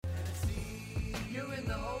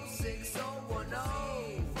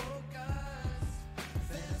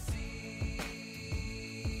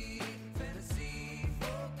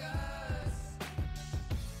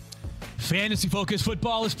Fantasy Focus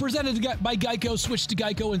Football is presented by Geico. Switch to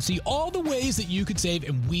Geico and see all the ways that you could save.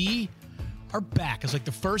 And we are back. It's like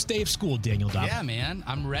the first day of school, Daniel Dobb. Yeah, man.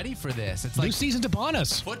 I'm ready for this. It's New like season's upon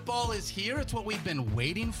us. Football is here. It's what we've been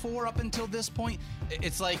waiting for up until this point.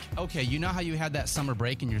 It's like, okay, you know how you had that summer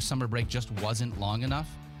break and your summer break just wasn't long enough?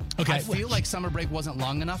 Okay. I feel like summer break wasn't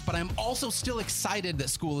long enough, but I'm also still excited that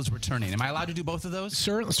school is returning. Am I allowed to do both of those?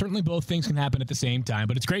 Certainly both things can happen at the same time,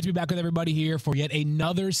 but it's great to be back with everybody here for yet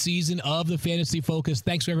another season of the Fantasy Focus.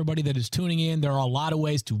 Thanks to everybody that is tuning in. There are a lot of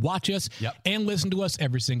ways to watch us and listen to us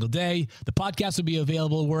every single day. The podcast will be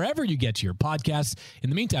available wherever you get your podcasts. In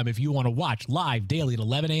the meantime, if you want to watch live daily at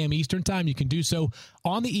 11 a.m. Eastern Time, you can do so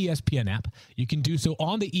on the ESPN app. You can do so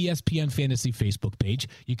on the ESPN Fantasy Facebook page.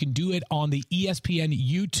 You can do it on the ESPN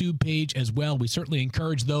YouTube page as well. We certainly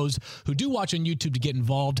encourage those who do watch on YouTube to get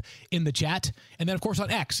involved in the chat. And then, of course, on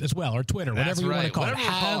X as well, or Twitter, whatever you want to call it.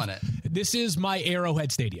 Calling it. This is my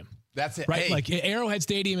Arrowhead Stadium. That's it. Right? Hey. Like Arrowhead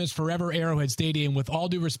Stadium is forever Arrowhead Stadium, with all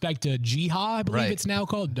due respect to Jiha, I believe it's now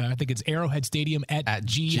called. I think it's Arrowhead Stadium at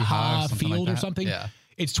Jiha Field or something. Yeah.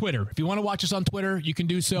 It's Twitter. If you want to watch us on Twitter, you can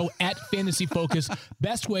do so at Fantasy Focus.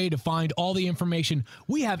 Best way to find all the information.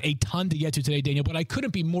 We have a ton to get to today, Daniel, but I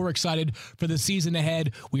couldn't be more excited for the season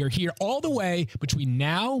ahead. We are here all the way between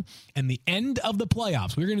now and the end of the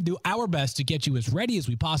playoffs. We're going to do our best to get you as ready as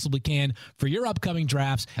we possibly can for your upcoming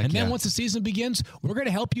drafts. And then once the season begins, we're going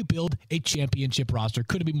to help you build a championship roster.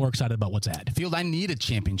 Couldn't be more excited about what's ahead. Field, I need a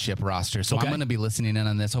championship roster, so I'm going to be listening in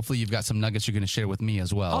on this. Hopefully you've got some nuggets you're going to share with me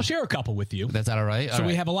as well. I'll share a couple with you. That's all right? So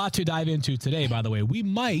we have a lot to dive into today, by the way. We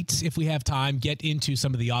might, if we have time, get into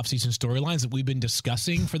some of the offseason storylines that we've been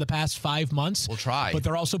discussing for the past 5 months. We'll try. But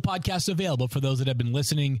there are also podcasts available for those that have been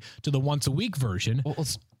listening to the once-a-week version. Well,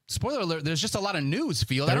 spoiler alert, there's just a lot of news,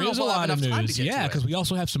 Field. There is a lot of news. Yeah, because we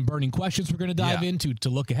also have some burning questions we're going to dive into to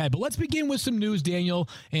look ahead. But let's begin with some news, Daniel,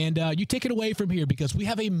 and you take it away from here because we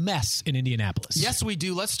have a mess in Indianapolis. Yes, we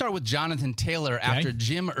do. Let's start with Jonathan Taylor after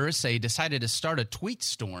Jim Irsay decided to start a tweet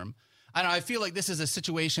storm. I don't know. I feel like this is a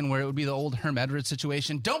situation where it would be the old Herm Edwards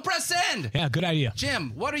situation. Don't press send. Yeah, good idea.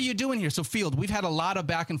 Jim, what are you doing here? So, Field, we've had a lot of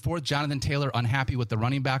back and forth. Jonathan Taylor unhappy with the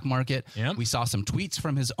running back market. Yep. We saw some tweets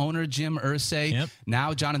from his owner, Jim Irsay. Yep.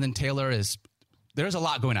 Now Jonathan Taylor is... There's a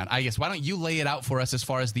lot going on. I guess, why don't you lay it out for us as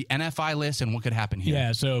far as the NFI list and what could happen here?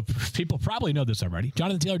 Yeah, so people probably know this already.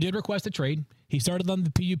 Jonathan Taylor did request a trade. He started on the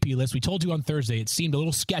PUP list. We told you on Thursday it seemed a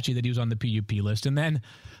little sketchy that he was on the PUP list. And then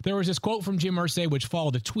there was this quote from Jim Irsay, which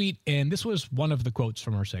followed a tweet, and this was one of the quotes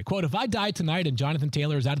from Irsay. Quote, "If I die tonight and Jonathan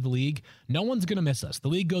Taylor is out of the league, no one's going to miss us. The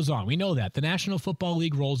league goes on. We know that. The National Football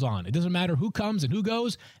League rolls on. It doesn't matter who comes and who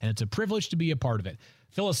goes, and it's a privilege to be a part of it."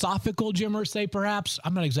 Philosophical, Jim Irsay, perhaps.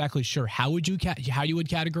 I'm not exactly sure how you would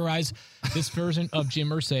categorize this version of Jim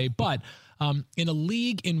Irsay, but in a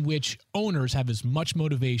league in which owners have as much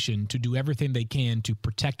motivation to do everything they can to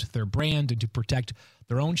protect their brand and to protect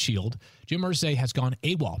their own shield, Jim Irsay has gone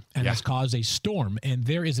AWOL and has caused a storm, and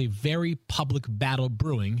there is a very public battle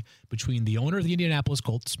brewing between the owner of the Indianapolis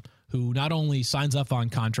Colts, who not only signs off on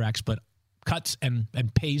contracts, but cuts and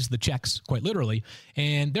pays the checks, quite literally,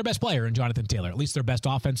 and their best player in Jonathan Taylor, at least their best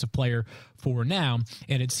offensive player for now.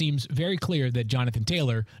 And it seems very clear that Jonathan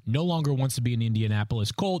Taylor no longer wants to be an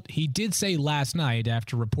Indianapolis Colt. He did say last night,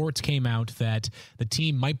 after reports came out that the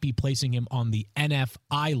team might be placing him on the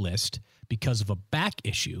NFI list because of a back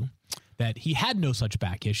issue, that he had no such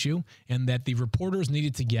back issue and that the reporters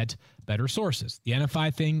needed to get better sources. The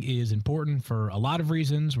NFI thing is important for a lot of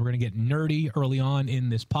reasons. We're going to get nerdy early on in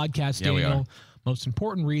this podcast, Daniel. We are. Most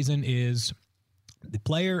important reason is a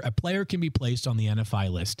player can be placed on the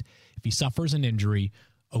NFI list if he suffers an injury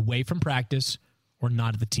away from practice or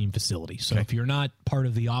not at the team facility. So if you're not part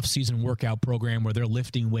of the off-season workout program where they're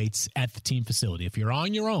lifting weights at the team facility, if you're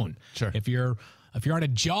on your own, if you're on a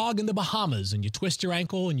jog in the Bahamas and you twist your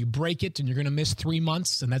ankle and you break it and you're going to miss 3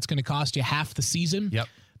 months and that's going to cost you half the season,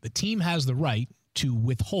 the team has the right to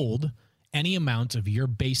withhold any amount of your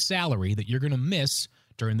base salary that you're going to miss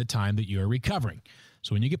during the time that you're recovering.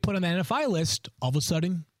 So when you get put on the NFI list, all of a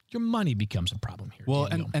sudden your money becomes a problem here. Well,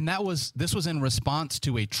 and this was in response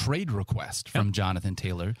to a trade request from Jonathan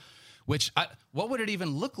Taylor, which what would it even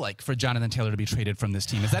look like for Jonathan Taylor to be traded from this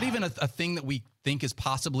team? Is that even a thing that we think is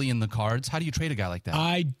possibly in the cards? How do you trade a guy like that?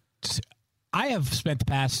 I have spent the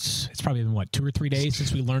past, it's probably been 2 or 3 days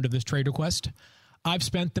since we learned of this trade request. I've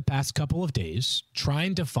spent the past couple of days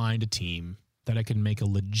trying to find a team that I can make a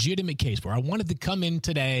legitimate case for. I wanted to come in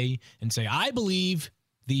today and say, I believe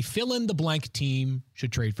the fill-in-the-blank team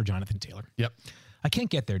should trade for Jonathan Taylor. Yep. I can't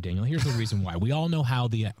get there, Daniel. Here's the reason why. We all know how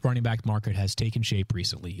the running back market has taken shape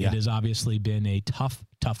recently. Yeah. It has obviously been a tough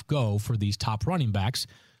go for these top running backs,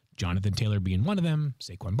 Jonathan Taylor being one of them,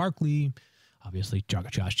 Saquon Barkley, obviously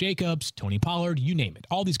Josh Jacobs, Tony Pollard, you name it.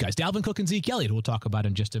 All these guys, Dalvin Cook and Zeke Elliott, we'll talk about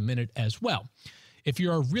in just a minute as well. If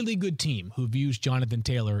you're a really good team who views Jonathan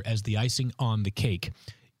Taylor as the icing on the cake,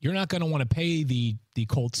 you're not going to want to pay the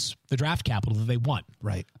Colts the draft capital that they want.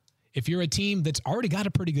 Right. If you're a team that's already got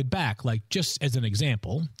a pretty good back, like just as an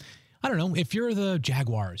example, I don't know, if you're the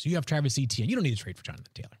Jaguars, you have Travis Etienne, you don't need to trade for Jonathan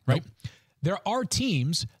Taylor, right? Nope. There are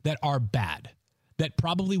teams that are bad that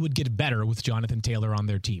probably would get better with Jonathan Taylor on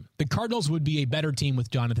their team. The Cardinals would be a better team with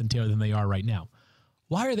Jonathan Taylor than they are right now.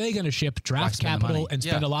 Why are they going to ship draft capital and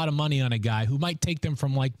spend a lot of money on a guy who might take them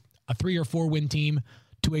from like a 3 or 4 win team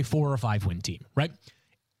to a 4 or 5 win team, right?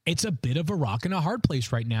 It's a bit of a rock and a hard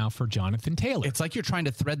place right now for Jonathan Taylor. It's like you're trying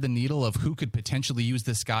to thread the needle of who could potentially use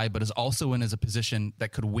this guy, but is also in as a position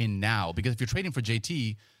that could win now. Because if you're trading for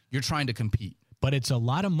JT, you're trying to compete. But it's a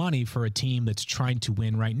lot of money for a team that's trying to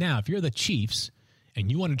win right now. If you're the Chiefs and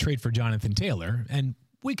you want to trade for Jonathan Taylor, and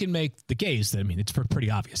we can make the case that, I mean, it's pretty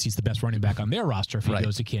obvious he's the best running back on their roster if he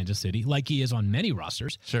goes to Kansas City, like he is on many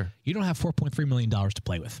rosters. Sure. You don't have $4.3 million to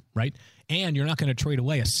play with, right? And you're not going to trade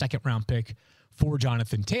away a second-round pick for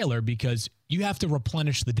Jonathan Taylor because you have to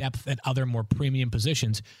replenish the depth at other more premium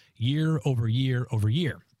positions year over year over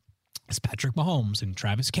year. As Patrick Mahomes and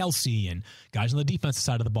Travis Kelce and guys on the defensive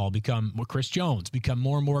side of the ball Chris Jones become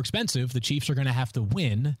more and more expensive, the Chiefs are going to have to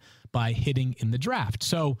win by hitting in the draft.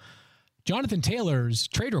 So Jonathan Taylor's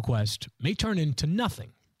trade request may turn into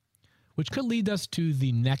nothing, which could lead us to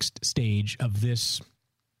the next stage of this,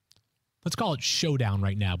 let's call it showdown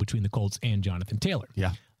right now between the Colts and Jonathan Taylor.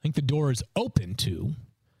 Yeah. I think the door is open to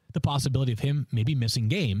the possibility of him maybe missing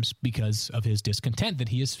games because of his discontent that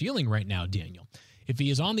he is feeling right now, Daniel. If he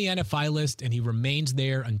is on the NFI list and he remains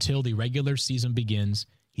there until the regular season begins,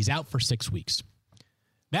 he's out for 6 weeks.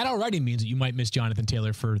 That already means that you might miss Jonathan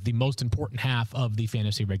Taylor for the most important half of the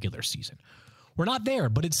fantasy regular season. We're not there,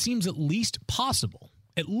 but it seems at least possible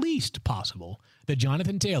that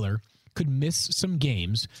Jonathan Taylor could miss some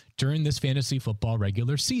games during this fantasy football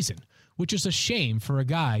regular season, which is a shame for a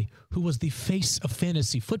guy who was the face of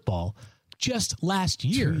fantasy football just last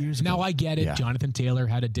year. 2 years ago. Now, I get it. Yeah. Jonathan Taylor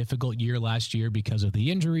had a difficult year last year because of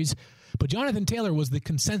the injuries, but Jonathan Taylor was the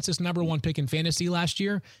consensus number 1 pick in fantasy last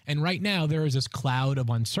year, and right now there is this cloud of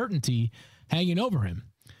uncertainty hanging over him.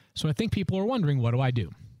 So I think people are wondering, what do I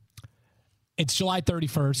do? It's July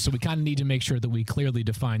 31st, so we kind of need to make sure that we clearly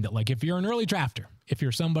define that, like, if you're an early drafter, if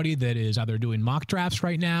you're somebody that is either doing mock drafts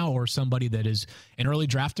right now or somebody that is an early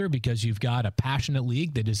drafter because you've got a passionate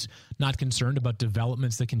league that is not concerned about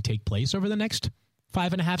developments that can take place over the next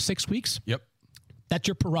 5.5, 6 weeks. Yep. That's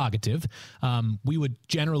your prerogative. We would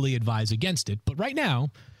generally advise against it. But right now,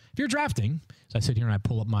 if you're drafting, as I sit here and I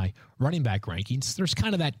pull up my running back rankings, there's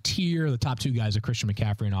kind of that tier, the top 2 guys are Christian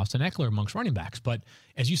McCaffrey and Austin Eckler amongst running backs. But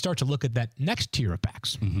as you start to look at that next tier of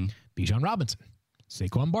backs, Bijan Robinson,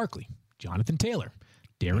 Saquon Barkley, Jonathan Taylor,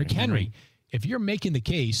 Derrick Henry, if you're making the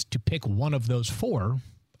case to pick one of those 4,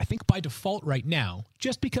 I think by default right now,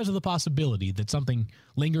 just because of the possibility that something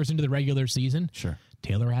lingers into the regular season, sure,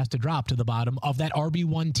 Taylor has to drop to the bottom of that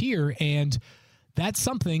RB1 tier. And that's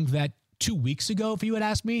something that 2 weeks ago, if you had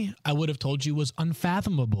asked me, I would have told you was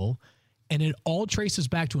unfathomable. And it all traces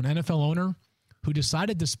back to an NFL owner who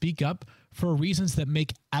decided to speak up for reasons that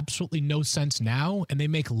make absolutely no sense now, and they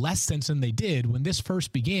make less sense than they did when this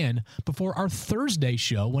first began before our Thursday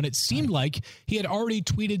show, when it seemed like he had already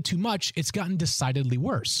tweeted too much. It's gotten decidedly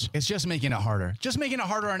worse. It's just making it harder. Just making it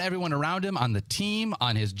harder on everyone around him, on the team,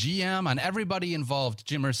 on his GM, on everybody involved.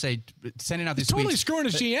 Jim Irsay sending out these tweets. Totally screwing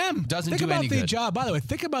his GM. Doesn't do any good. Job, by the way,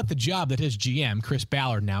 think about the job that his GM, Chris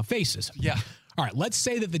Ballard, now faces. Yeah. All right, let's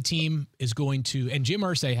say that the team is going to, and Jim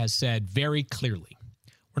Irsay has said very clearly,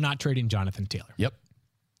 we're not trading Jonathan Taylor. Yep.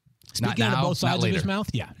 Speaking out of both sides of his mouth,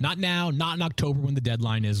 yeah. Not now, not in October when the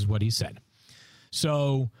deadline is what he said.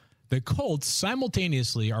 So the Colts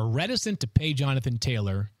simultaneously are reticent to pay Jonathan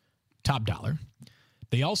Taylor top dollar.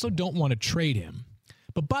 They also don't want to trade him.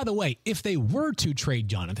 But by the way, if they were to trade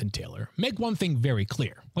Jonathan Taylor, make one thing very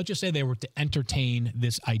clear. Let's just say they were to entertain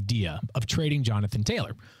this idea of trading Jonathan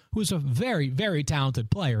Taylor, who's a very, very talented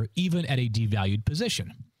player, even at a devalued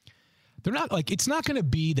position. They're not like, it's not going to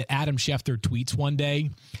be that Adam Schefter tweets one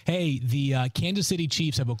day, hey, the Kansas City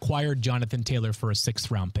Chiefs have acquired Jonathan Taylor for a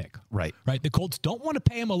 6th round pick. Right. The Colts don't want to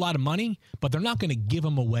pay him a lot of money, but they're not going to give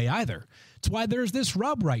him away either. It's why there's this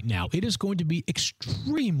rub right now. It is going to be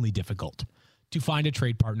extremely difficult to find a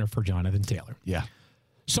trade partner for Jonathan Taylor. Yeah.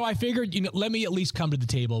 So I figured, let me at least come to the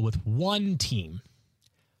table with one team.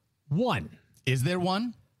 One Is there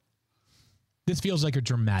one? This feels like a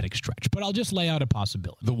dramatic stretch, but I'll just lay out a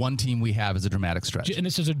possibility. The one team we have is a dramatic stretch. And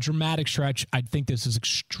this is a dramatic stretch. I think this is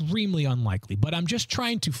extremely unlikely, but I'm just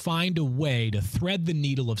trying to find a way to thread the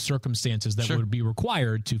needle of circumstances that would be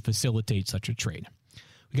required to facilitate such a trade.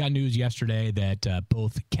 We got news yesterday that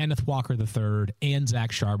both Kenneth Walker III and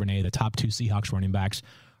Zach Charbonnet, the top two Seahawks running backs,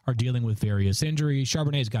 are dealing with various injuries.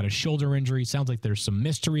 Charbonnet's got a shoulder injury. Sounds like there's some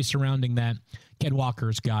mystery surrounding that. Ken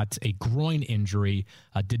Walker's got a groin injury.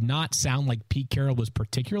 Did not sound like Pete Carroll was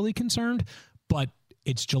particularly concerned, but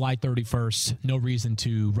it's July 31st. No reason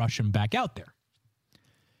to rush him back out there.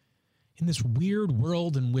 In this weird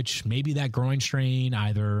world in which maybe that groin strain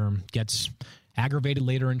either gets aggravated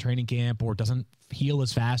later in training camp or doesn't heal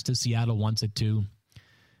as fast as Seattle wants it to,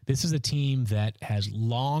 this is a team that has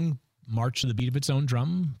long marched to the beat of its own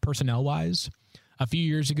drum, personnel-wise. A few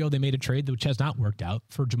years ago, they made a trade which has not worked out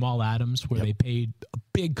for Jamal Adams, where they paid a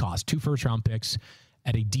big cost, 2 first-round picks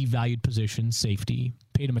at a devalued position, safety.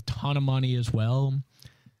 Paid him a ton of money as well.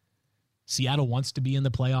 Seattle wants to be in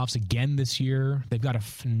the playoffs again this year. They've got a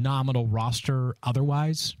phenomenal roster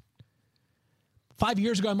otherwise. 5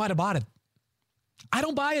 years ago, I might have bought it. I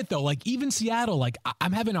don't buy it, though. Like, even Seattle, like,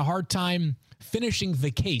 I'm having a hard time finishing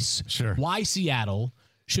the case why Seattle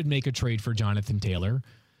should make a trade for Jonathan Taylor.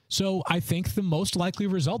 So I think the most likely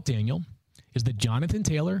result, Daniel, is that Jonathan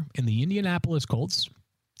Taylor and the Indianapolis Colts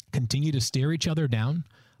continue to stare each other down,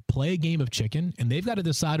 play a game of chicken, and they've got to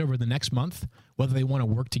decide over the next month whether they want to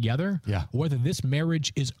work together or whether this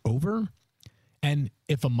marriage is over. And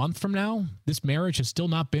if a month from now this marriage has still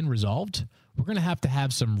not been resolved, we're going to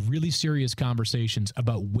have some really serious conversations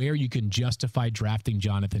about where you can justify drafting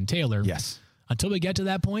Jonathan Taylor. Yes. Until we get to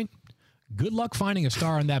that point, good luck finding a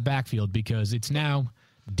star in that backfield, because it's now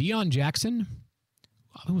Deion Jackson.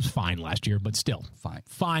 Well, it was fine last year, but still.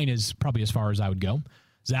 Fine is probably as far as I would go.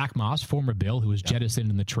 Zach Moss, former Bill, who was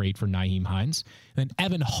jettisoned in the trade for Nyheim Hines. And then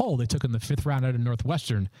Evan Hull, they took in the 5th round out of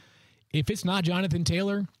Northwestern. If it's not Jonathan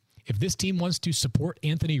Taylor, if this team wants to support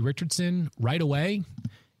Anthony Richardson right away,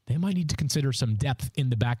 they might need to consider some depth in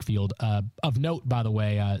the backfield. Of note, by the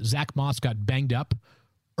way, Zach Moss got banged up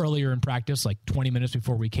earlier in practice, like 20 minutes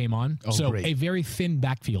before we came on. Great. A very thin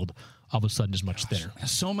backfield all of a sudden is much thinner.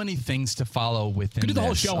 So many things to follow within. Could do the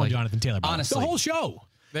whole show on Jonathan Taylor. Honestly, the whole show.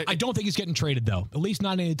 I don't think he's getting traded, though. At least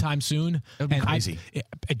not anytime soon. It would be crazy.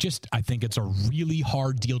 I think it's a really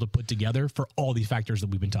hard deal to put together for all these factors that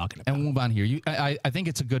we've been talking about. And we'll move on here. I think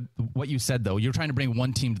it's a good, what you said, though. You're trying to bring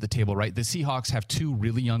one team to the table, right? The Seahawks have 2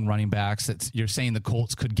 really young running backs. You're saying the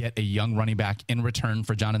Colts could get a young running back in return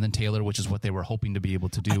for Jonathan Taylor, which is what they were hoping to be able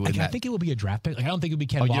to do. I think it would be a draft pick. Like, I don't think it would be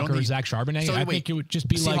Ken Walker or Zach Charbonnet. So I think it would just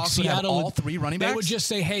be like Seattle. All 3 running backs? They would just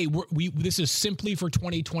say, hey, this is simply for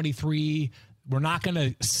 2023. We're not going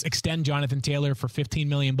to extend Jonathan Taylor for $15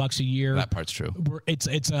 million a year. That part's true. It's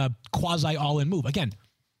a quasi all-in move. Again,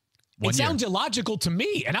 it sounds illogical to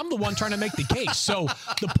me, and I'm the one trying to make the case. So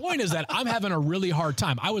the point is that I'm having a really hard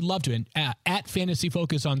time. I would love to, at Fantasy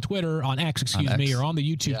Focus on Twitter, on X, or on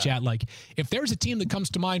the YouTube chat, like, if there's a team that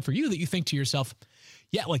comes to mind for you that you think to yourself,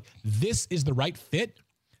 yeah, like, this is the right fit,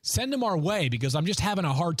 send them our way, because I'm just having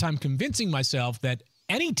a hard time convincing myself that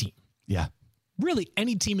any team, really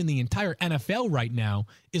any team in the entire NFL right now,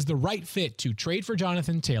 is the right fit to trade for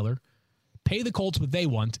Jonathan Taylor, pay the Colts what they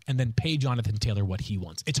want, and then pay Jonathan Taylor what he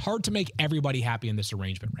wants. It's hard to make everybody happy in this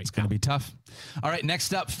arrangement right now. It's going to be tough. All right,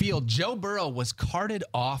 next up, field. Joe Burrow was carted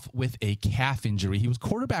off with a calf injury. He was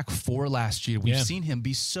quarterback 4 last year. We've seen him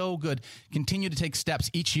be so good, continue to take steps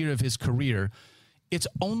each year of his career. It's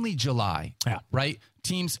only July, right?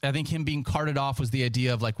 Teams, I think him being carted off was the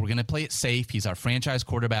idea of, like, we're going to play it safe. He's our franchise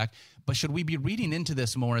quarterback. But should we be reading into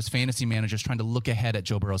this more as fantasy managers trying to look ahead at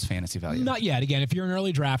Joe Burrow's fantasy value? Not yet. Again, if you're an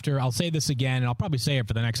early drafter, I'll say this again, and I'll probably say it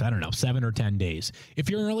for the next, 7 or 10 days. If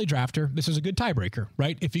you're an early drafter, this is a good tiebreaker,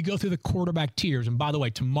 right? If you go through the quarterback tiers, and by the way,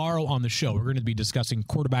 tomorrow on the show, we're going to be discussing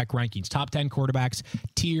quarterback rankings, top 10 quarterbacks,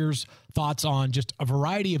 tiers, thoughts on just a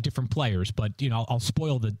variety of different players. But, I'll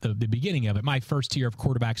spoil the beginning of it. My first tier of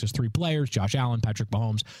quarterbacks is 3 players: Josh Allen, Patrick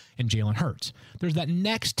Mahomes, and Jalen Hurts. There's that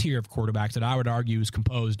next tier of quarterbacks that I would argue is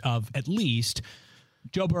composed of at least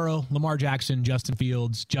Joe Burrow, Lamar Jackson, Justin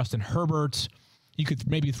Fields, Justin Herbert. You could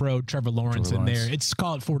maybe throw Trevor Lawrence in there. It's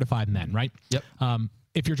called 4 to 5 men, right? Yep.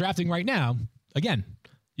 If you're drafting right now, again,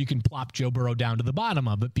 you can plop Joe Burrow down to the bottom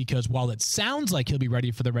of it, because while it sounds like he'll be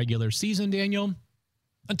ready for the regular season, Daniel,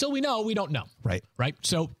 until we know, we don't know. Right.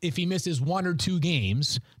 So if he misses 1 or 2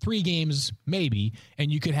 games, 3 games maybe, and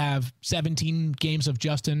you could have 17 games of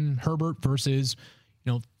Justin Herbert versus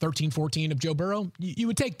 13, 14 of Joe Burrow, you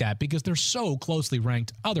would take that, because they're so closely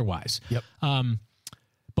ranked otherwise. Yep.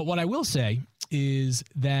 But what I will say is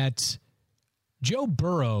that Joe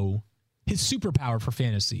Burrow, his superpower for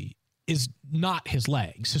fantasy is not his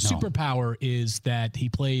legs. His superpower is that he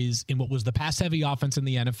plays in what was the pass-heavy offense in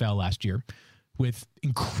the NFL last year with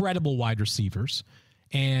incredible wide receivers,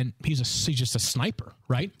 and he's just a sniper,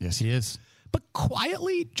 right? Yes, he is. But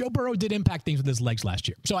quietly, Joe Burrow did impact things with his legs last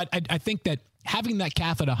year. So I think that having that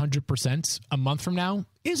calf at 100% a month from now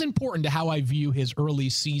is important to how I view his early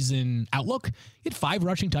season outlook. He had 5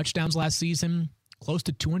 rushing touchdowns last season, close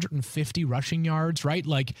to 250 rushing yards, right?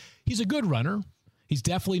 Like, he's a good runner. He's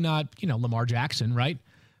definitely not, Lamar Jackson, right?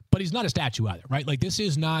 But he's not a statue either, right? Like, this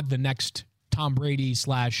is not the next Tom Brady /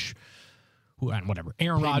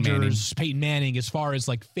 Aaron Rodgers, Peyton Manning, as far as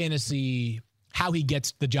like fantasy, how he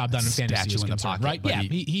gets the job done in fantasy is concerned, right? Yeah,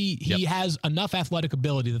 he has enough athletic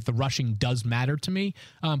ability that the rushing does matter to me,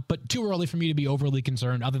 but too early for me to be overly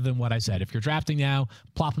concerned other than what I said. If you're drafting now,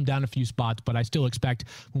 plop him down a few spots, but I still expect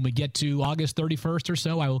when we get to August 31st or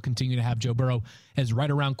so, I will continue to have Joe Burrow as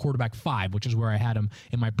right around quarterback 5, which is where I had him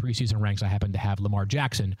in my preseason ranks. I happen to have Lamar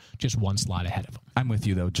Jackson just one slot ahead of him. I'm with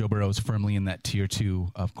you, though. Joe Burrow is firmly in that tier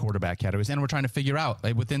 2 of quarterback categories, and we're trying to figure out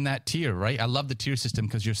within that tier, right? I love the tier system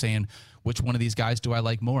because you're saying, which one of these guys do I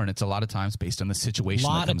like more? And it's a lot of times based on the situation. A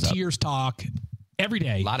lot of tiers talk every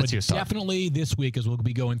day. A lot of tiers talk. Definitely this week, as we'll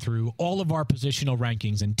be going through all of our positional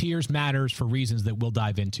rankings, and tiers matters for reasons that we'll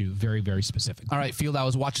dive into very, very specifically. All right, Field, I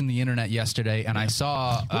was watching the internet yesterday, and I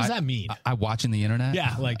saw... What does that mean? I watching the internet?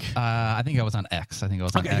 Yeah, like... I think I was on X. I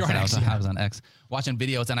was on X watching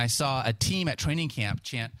videos, and I saw a team at training camp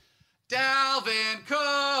chant, Dalvin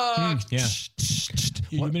Cook!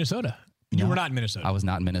 You're in Minnesota. You were not in Minnesota. I was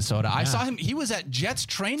not in Minnesota. Yeah. I saw him. He was at Jets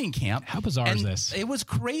training camp. How bizarre is this? It was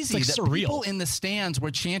crazy. It's like surreal. People in the stands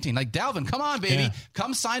were chanting, like, Dalvin, come on, baby. Yeah.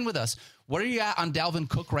 Come sign with us. What are you at on Dalvin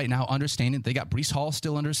Cook right now, understanding they got Breece Hall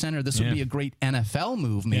still under center? This would be a great NFL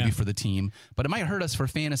move maybe for the team, but it might hurt us for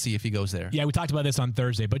fantasy if he goes there. Yeah, we talked about this on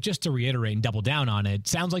Thursday, but just to reiterate and double down on it,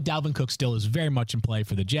 sounds like Dalvin Cook still is very much in play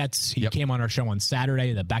for the Jets. He came on our show on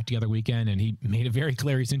Saturday, the back-together weekend, and he made it very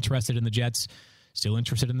clear he's interested in the Jets. Still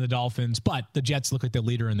interested in the Dolphins, but the Jets look like the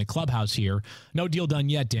leader in the clubhouse here. No deal done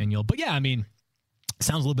yet, Daniel. But yeah, I mean,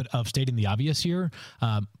 sounds a little bit of stating the obvious here.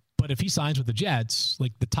 But if he signs with the Jets,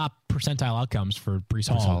 like the top percentile outcomes for Breece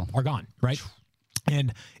Hall are gone, right?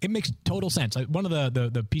 And it makes total sense. One of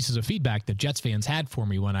the pieces of feedback that Jets fans had for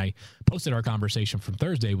me when I posted our conversation from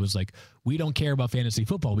Thursday was like, we don't care about fantasy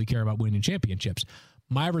football. We care about winning championships.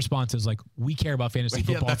 My response is like, we care about fantasy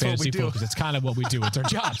football and fantasy football because it's kind of what we do. It's our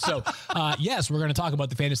job. So, yes, we're going to talk about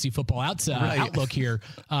the fantasy football outlook here.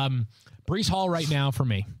 Breece Hall right now for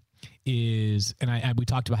me is, and we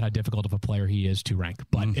talked about how difficult of a player he is to rank.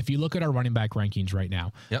 But if you look at our running back rankings right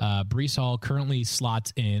now, Breece Hall currently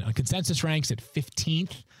slots in on consensus ranks at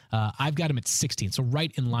 15th. I've got him at 16th, so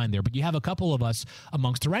right in line there. But you have a couple of us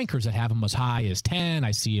amongst the rankers that have him as high as 10.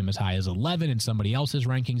 I see him as high as 11 in somebody else's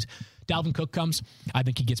rankings. Dalvin Cook comes, I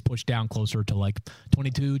think he gets pushed down closer to like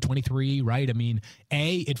 22, 23, right? I mean,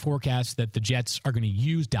 A, it forecasts that the Jets are going to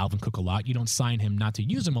use Dalvin Cook a lot. You don't sign him not to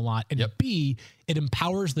use him a lot. And B, it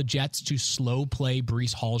empowers the Jets to slow play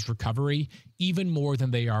Breece Hall's recovery even more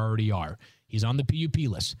than they already are. He's on the PUP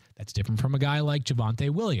list. That's different from a guy like Javonte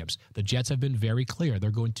Williams. The Jets have been very clear.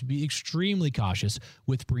 They're going to be extremely cautious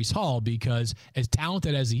with Breece Hall because as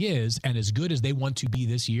talented as he is and as good as they want to be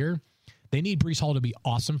this year, they need Breece Hall to be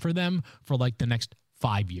awesome for them for like the next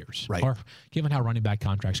 5 years. Right. Or given how running back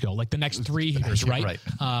contracts go, like the next 3 years, right?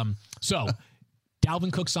 So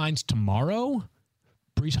Dalvin Cook signs tomorrow.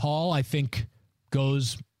 Breece Hall, I think,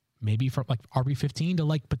 goes maybe from like RB15 to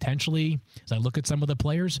like potentially, as I look at some of the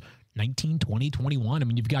players, 19, 20, 21. I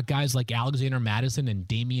mean, you've got guys like Alexander Madison and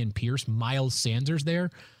Dameon Pierce, Miles Sanders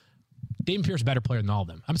there. Dameon Pierce is a better player than all of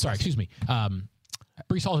them. I'm sorry, excuse me.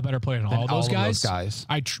 Breece Hall is a better player than all those guys.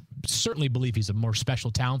 I certainly believe he's a more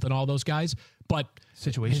special talent than all those guys. But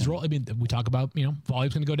his role, I mean, we talk about,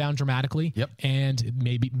 volume's going to go down dramatically. And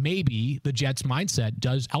maybe the Jets' mindset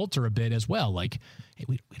does alter a bit as well. Like, hey,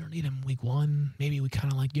 we don't need him week 1. Maybe we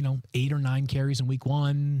kind of like, 8 or 9 carries in week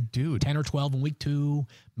 1. 10 or 12 in week 2.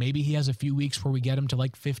 Maybe he has a few weeks where we get him to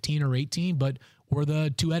like 15 or 18, but we're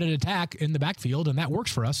the two-headed attack in the backfield, and that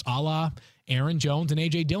works for us, a la Aaron Jones and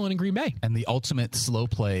A.J. Dillon in Green Bay. And the ultimate slow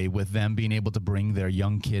play with them being able to bring their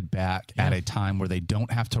young kid back at a time where they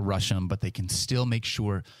don't have to rush him, but they can still make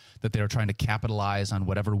sure that they're trying to capitalize on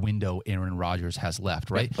whatever window Aaron Rodgers has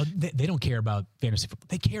left, right? They don't care about fantasy football.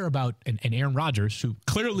 They care about an Aaron Rodgers who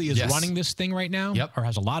clearly is running this thing right now or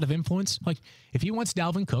has a lot of influence. Like, if he wants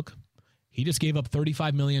Dalvin Cook, he just gave up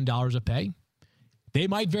 $35 million of pay. They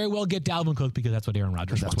might very well get Dalvin Cook because that's what Aaron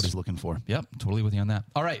Rodgers wants. That's what he's looking for. Yep, totally with you on that.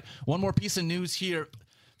 All right, one more piece of news here.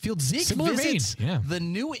 Field, Zeke Similar visits vein, the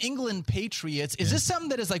New England Patriots. Is this something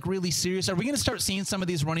that is like really serious? Are we going to start seeing some of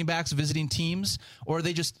these running backs visiting teams, or are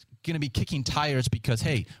they just going to be kicking tires because,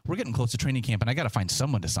 hey, we're getting close to training camp and I got to find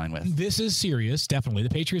someone to sign with? This is serious, definitely. The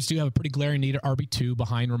Patriots do have a pretty glaring need at RB2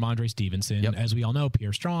 behind Ramondre Stevenson. Yep. As we all know,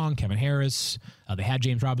 Pierre Strong, Kevin Harris, they had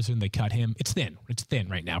James Robinson, they cut him. It's thin. It's thin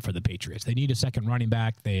right now for the Patriots. They need a second running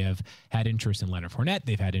back. They have had interest in Leonard Fournette.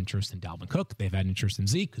 They've had interest in Dalvin Cook. They've had interest in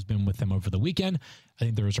Zeke, who's been with them over the weekend. I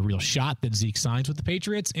think there is a real shot that Zeke signs with the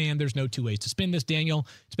Patriots, and there's no two ways to spin this, Daniel.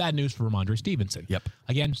 It's bad news for Ramondre Stevenson. Yep.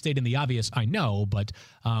 Again, stating the obvious, I know, but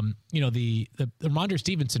the Ramondre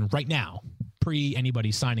Stevenson right now, pre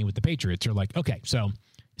anybody signing with the Patriots, are like, okay, so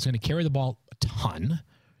he's going to carry the ball a ton.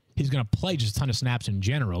 He's going to play just a ton of snaps in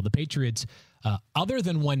general. The Patriots, other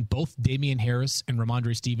than when both Damian Harris and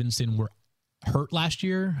Ramondre Stevenson were hurt last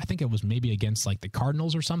year, I think it was maybe against like the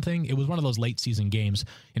Cardinals or something. It was one of those late season games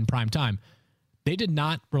in prime time. They did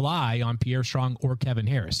not rely on Pierre Strong or Kevin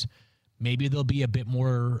Harris. Maybe they'll be a bit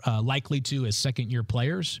more likely to as second-year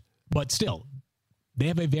players, but still, they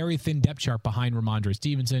have a very thin depth chart behind Ramondre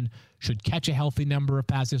Stevenson. Should catch a healthy number of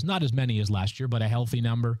passes, not as many as last year, but a healthy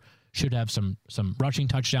number. Should have some rushing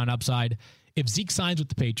touchdown upside. If Zeke signs with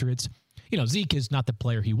the Patriots, Zeke is not the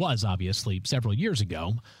player he was, obviously, several years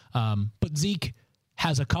ago, but Zeke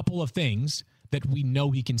has a couple of things that we know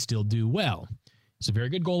he can still do well. He's a very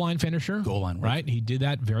good goal line finisher. Goal line work. Right? He did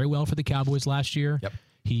that very well for the Cowboys last year. Yep.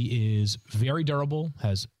 He is very durable,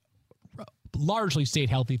 has largely stayed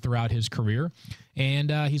healthy throughout his career,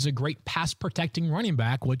 and he's a great pass-protecting running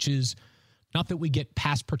back, which is not that we get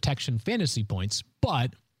pass protection fantasy points,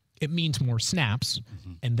 but it means more snaps,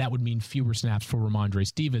 and that would mean fewer snaps for Ramondre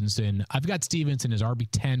Stevenson. I've got Stevenson as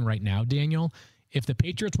RB10 right now, Daniel. If the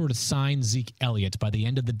Patriots were to sign Zeke Elliott by the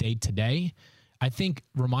end of the day today, I think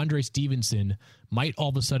Ramondre Stevenson might all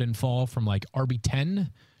of a sudden fall from like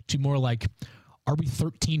RB10 to more like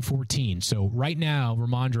RB13, 14. So right now,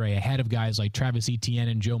 Ramondre ahead of guys like Travis Etienne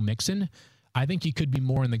and Joe Mixon. I think he could be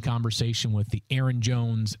more in the conversation with the Aaron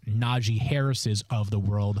Jones, Najee Harrises of the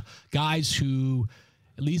world. Guys who,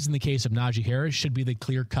 at least in the case of Najee Harris, should be the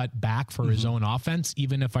clear-cut back for his own offense,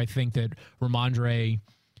 even if I think that Ramondre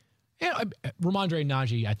and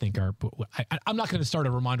Najee, I think, are – I'm not going to start a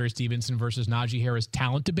Ramondre Stevenson versus Najee Harris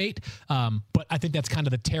talent debate, but I think that's kind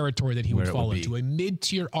of the territory that he would fall into, a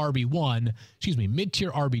mid-tier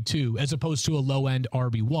mid-tier RB2 as opposed to a low-end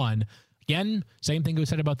RB1. Again, same thing we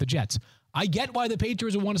said about the Jets. I get why the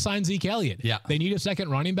Patriots would want to sign Zeke Elliott. Yeah. They need a second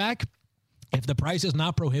running back. If the price is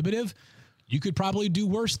not prohibitive, you could probably do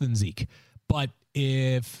worse than Zeke. But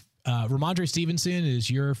if Ramondre Stevenson is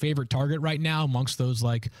your favorite target right now amongst those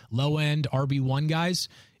like low-end RB1 guys,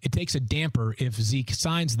 it takes a damper if Zeke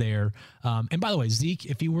signs there. And by the way, Zeke,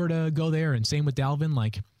 if he were to go there, and same with Dalvin,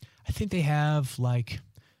 like I think they have like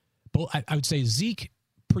both. I would say Zeke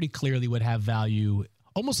pretty clearly would have value,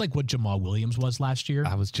 almost like what Jamal Williams was last year.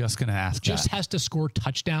 I was just going to ask Just has to score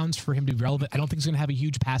touchdowns for him to be relevant. I don't think he's going to have a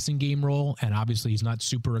huge passing game role, and obviously he's not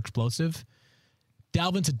super explosive.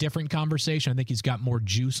 Dalvin's a different conversation. I think he's got more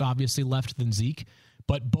juice, obviously, left than Zeke.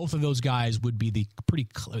 But both of those guys would be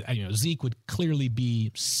Zeke would clearly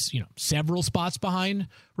be, several spots behind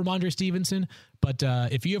Ramondre Stevenson. But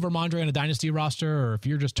if you have Ramondre on a dynasty roster, or if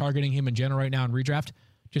you're just targeting him in general right now in redraft,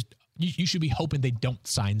 you should be hoping they don't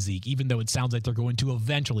sign Zeke, even though it sounds like they're going to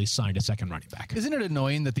eventually sign a second running back. Isn't it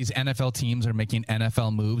annoying that these NFL teams are making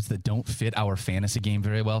NFL moves that don't fit our fantasy game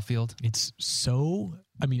very well, Field? It's so...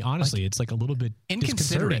 honestly, it's like a little bit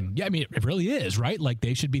disconcerting. Yeah, it really is, right? Like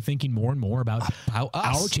they should be thinking more and more about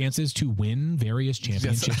our chances to win various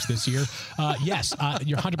championships this year. Yes,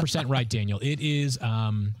 you're 100% right, Daniel. It is.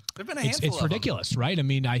 It's ridiculous, right?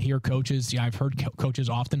 I hear coaches. I've heard coaches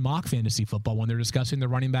often mock fantasy football when they're discussing the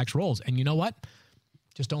running backs' roles, and you know what?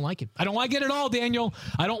 Just don't like it. I don't like it at all, Daniel.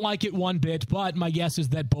 I don't like it one bit, but my guess is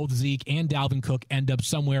that both Zeke and Dalvin Cook end up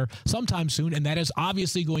somewhere sometime soon, and that is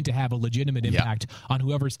obviously going to have a legitimate impact on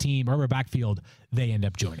whoever's team or backfield they end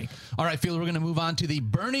up joining. All right, Field, we're going to move on to the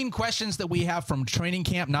burning questions that we have from training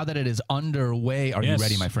camp now that it is underway. Are you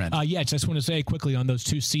ready, my friend? Yeah, just want to say quickly on those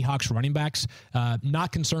two Seahawks running backs,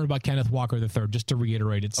 not concerned about Kenneth Walker III, just to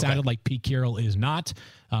reiterate. It sounded like Pete Carroll is not.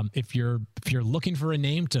 If you're looking for a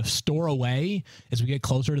name to store away as we get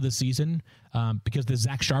closer to the season, because the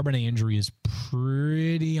Zach Charbonnet injury is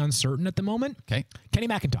pretty uncertain at the moment. Okay. Kenny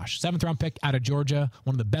McIntosh, 7th-round pick out of Georgia,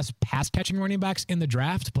 one of the best pass-catching running backs in the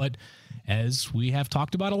draft. But as we have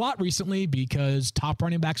talked about a lot recently, because top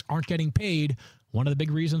running backs aren't getting paid, one of the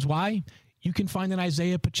big reasons why, you can find an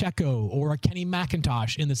Isaiah Pacheco or a Kenny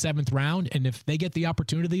McIntosh in the 7th round, and if they get the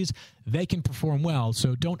opportunities, they can perform well.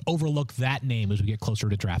 So don't overlook that name as we get closer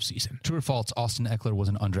to draft season. True or false, Austin Eckler was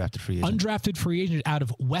an undrafted free agent? Undrafted free agent out of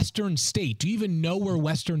Western State. Do you even know where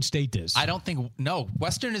Western State is? I don't think, no.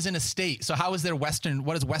 Western is in a state. So how is there Western?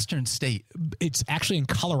 What is Western State? It's actually in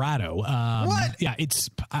Colorado. What? Yeah,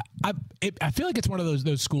 I feel like it's one of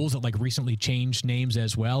those schools that like recently changed names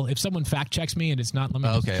as well. If someone fact checks me and it's not, let me.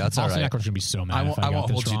 Okay, that's all right. Eckler's gonna be so mad. I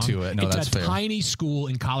won't hold you to it. No, it's that's a fair. tiny school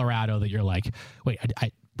in Colorado that you're like, wait,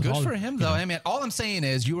 Good for him, though. I mean, all I'm saying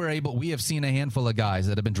is we have seen a handful of guys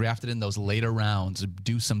that have been drafted in those later rounds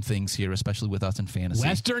do some things here, especially with us in fantasy.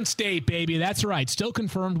 Western State, baby. That's right. Still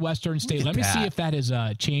confirmed Western State. Let me see if that has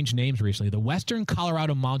changed names recently. The Western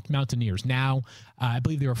Colorado Mountaineers. Now, I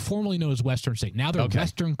believe they were formerly known as Western State. Now they're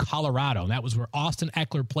Western Colorado. And that was where Austin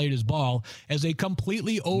Eckler played his ball as a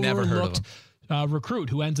completely overlooked recruit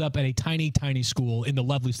who ends up at a tiny, tiny school in the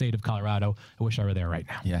lovely state of Colorado. I wish I were there right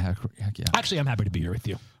now. Yeah, heck yeah. Actually, I'm happy to be here with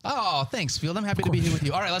you. Oh, thanks, Field. I'm happy to be here with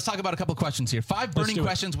you. All right, let's talk about a couple of questions here. 5 burning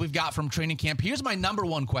questions we've got from training camp. Here's my number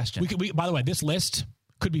one question. By the way, this list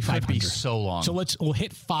could be 500. Could be so long. So we'll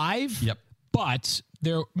hit 5. Yep. But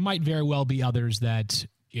there might very well be others that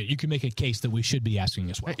you can make a case that we should be asking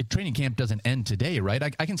as well. Training camp doesn't end today, right?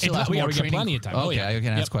 I can still ask more we training. Got plenty of time. Okay, I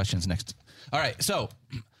can ask questions next. All right, so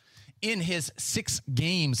in his 6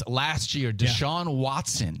 games last year, Deshaun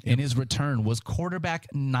Watson, in his return, was quarterback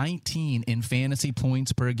 19 in fantasy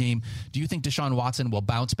points per game. Do you think Deshaun Watson will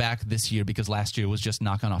bounce back this year because last year was just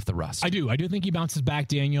knocking off the rust? I do think he bounces back,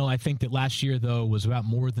 Daniel. I think that last year, though, was about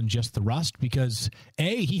more than just the rust because,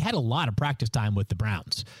 he had a lot of practice time with the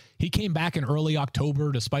Browns. He came back in early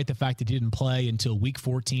October, despite the fact that he didn't play until week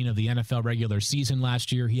 14 of the NFL regular season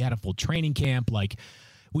last year. He had a full training camp,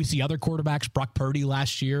 we see other quarterbacks, Brock Purdy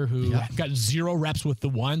last year, who got 0 reps with the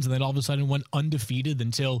ones and then all of a sudden went undefeated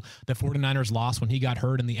until the 49ers lost when he got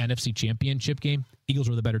hurt in the NFC Championship game. Eagles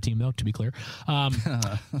were the better team, though, to be clear.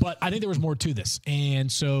 But I think there was more to this. And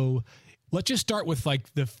so let's just start with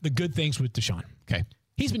the good things with Deshaun. Okay.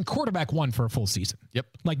 He's been quarterback 1 for a full season. Yep.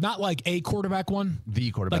 Not like a quarterback 1. The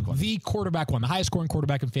quarterback 1. The quarterback 1, the highest scoring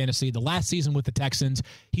quarterback in fantasy. The last season with the Texans,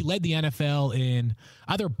 he led the NFL in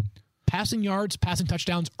either passing yards, passing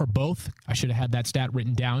touchdowns, or both. I should have had that stat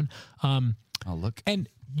written down. I'll look. And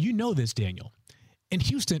you know this, Daniel. In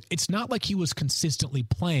Houston, it's not like he was consistently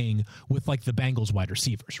playing with the Bengals wide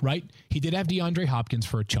receivers, right? He did have DeAndre Hopkins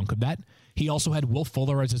for a chunk of that. He also had Will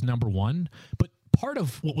Fuller as his number 1. But part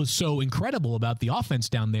of what was so incredible about the offense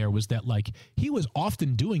down there was that he was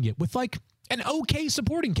often doing it with an okay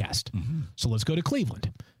supporting cast. Mm-hmm. So let's go to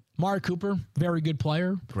Cleveland. Amari Cooper, very good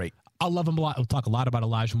player. Great. I love him a lot. We'll talk a lot about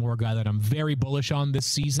Elijah Moore, a guy that I'm very bullish on this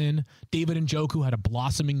season. David Njoku had a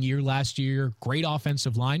blossoming year last year. Great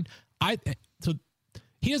offensive line. So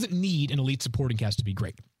he doesn't need an elite supporting cast to be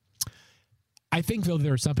great. I think, though,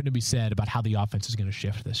 there's something to be said about how the offense is going to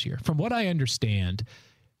shift this year. From what I understand,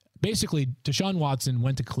 basically, Deshaun Watson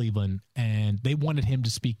went to Cleveland, and they wanted him to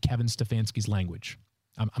speak Kevin Stefanski's language.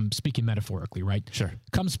 I'm speaking metaphorically, right? Sure.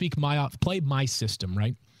 Come play my system,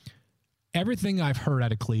 right? Everything I've heard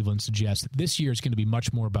out of Cleveland suggests that this year is going to be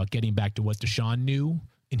much more about getting back to what Deshaun knew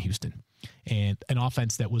in Houston and an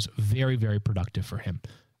offense that was very, very productive for him.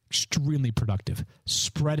 Extremely productive.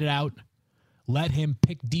 Spread it out. Let him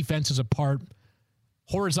pick defenses apart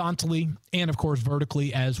horizontally and, of course,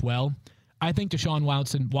 vertically as well. I think Deshaun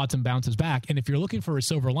Watson bounces back. And if you're looking for a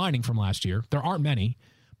silver lining from last year, there aren't many,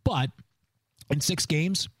 but in 6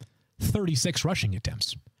 games, 36 rushing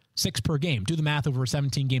attempts. 6 per game. Do the math over a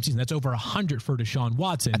 17-game season. That's over 100 for Deshaun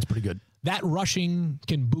Watson. That's pretty good. That rushing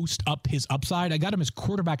can boost up his upside. I got him as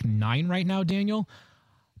quarterback 9 right now, Daniel.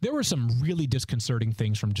 There were some really disconcerting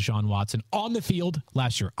things from Deshaun Watson on the field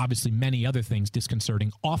last year. Obviously, many other things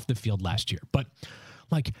disconcerting off the field last year. But,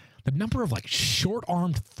 the number of,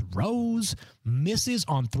 short-armed throws, misses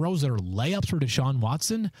on throws that are layups for Deshaun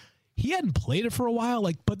Watson, he hadn't played it for a while,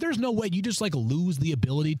 but there's no way you just lose the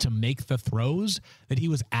ability to make the throws that he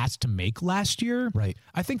was asked to make last year. Right.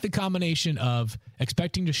 I think the combination of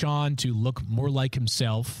expecting Deshaun to look more like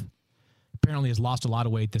himself, apparently has lost a lot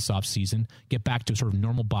of weight this offseason, get back to sort of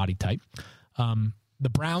normal body type. The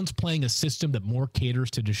Browns playing a system that more caters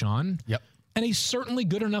to Deshaun. Yep. And a certainly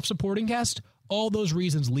good enough supporting cast. All those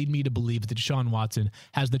reasons lead me to believe that Deshaun Watson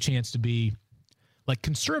has the chance to be,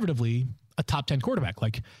 conservatively, a top 10 quarterback.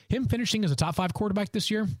 Him finishing as a top 5 quarterback this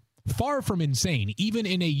year, far from insane, even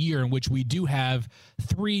in a year in which we do have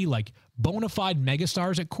 3 bona fide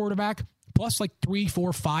megastars at quarterback. plus like 3,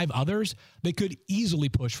 4, 5 others, they could easily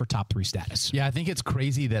push for top 3 status. Yeah, I think it's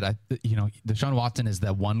crazy that Deshaun Watson is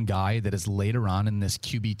that one guy that is later on in this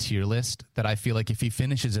QB tier list that I feel like if he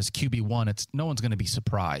finishes as QB1, no one's going to be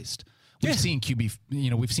surprised. We've seen a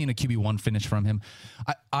QB1 finish from him.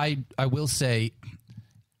 I will say,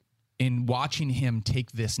 in watching him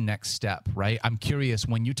take this next step, right? I'm curious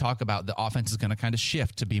when you talk about the offense is going to kind of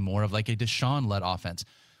shift to be more of like a Deshaun-led offense.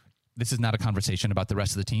 This is not a conversation about the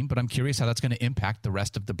rest of the team, but I'm curious how that's going to impact the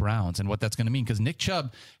rest of the Browns and what that's going to mean, because Nick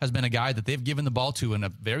Chubb has been a guy that they've given the ball to in a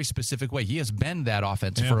very specific way. He has been that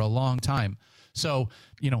offense for a long time. So,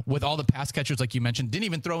 with all the pass catchers, like you mentioned, didn't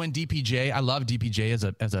even throw in DPJ. I love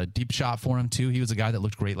DPJ as a deep shot for him, too. He was a guy that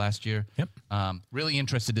looked great last year. Yep. Really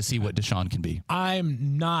interested to see what Deshaun can be.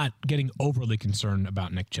 I'm not getting overly concerned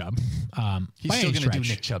about Nick Chubb. He's still going to do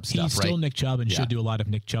Nick Chubb stuff, He's still Nick Chubb and should do a lot of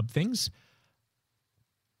Nick Chubb things.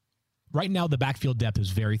 Right now, the backfield depth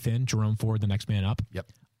is very thin. Jerome Ford, the next man up. Yep.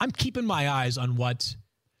 I'm keeping my eyes on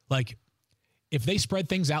if they spread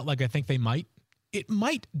things out like I think they might, it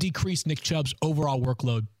might decrease Nick Chubb's overall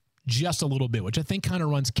workload just a little bit, which I think kind of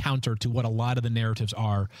runs counter to what a lot of the narratives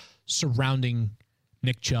are surrounding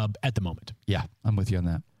Nick Chubb at the moment. Yeah, I'm with you on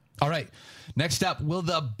that. All right. Next up, will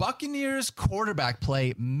the Buccaneers quarterback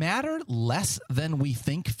play matter less than we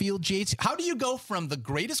think, Field Yates? How do you go from the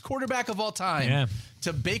greatest quarterback of all time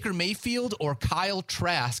to Baker Mayfield or Kyle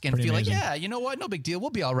Trask and feel amazing. Like, you know what? No big deal.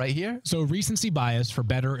 We'll be all right here. So recency bias, for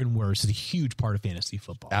better and worse, is a huge part of fantasy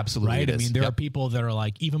football. Absolutely. Right? I mean, there are people that are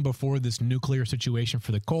like, even before this nuclear situation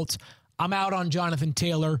for the Colts, I'm out on Jonathan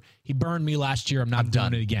Taylor. He burned me last year. I'm not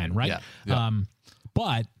doing it again, right? Yeah.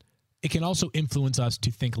 But it can also influence us to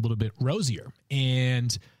think a little bit rosier.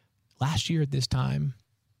 And last year at this time,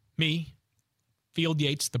 me, Field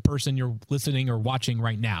Yates, the person you're listening or watching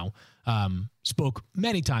right now, spoke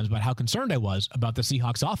many times about how concerned I was about the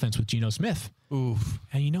Seahawks offense with Geno Smith. Oof.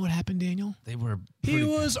 And you know what happened, Daniel? He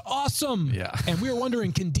was awesome. Yeah. And we were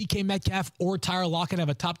wondering, can DK Metcalf or Tyler Lockett have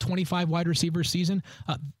a top 25 wide receiver season?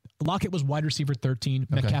 Lockett was wide receiver 13.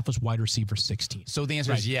 Metcalf was wide receiver 16. So the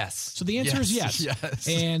answer is yes. So the answer is yes.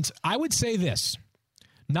 And I would say this.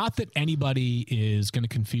 Not that anybody is going to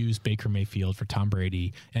confuse Baker Mayfield for Tom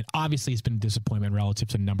Brady. And obviously it's been a disappointment relative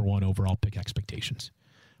to number 1 overall pick expectations.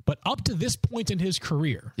 But up to this point in his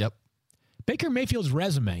career, Baker Mayfield's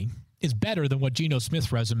resume is better than what Geno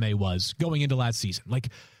Smith's resume was going into last season. Like,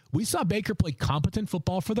 we saw Baker play competent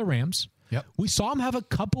football for the Rams. Yep. We saw him have a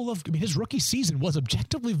couple of his rookie season was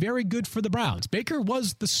objectively very good for the Browns. Baker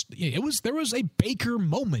was there was a Baker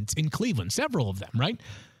moment in Cleveland, several of them, right?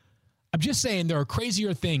 I'm just saying there are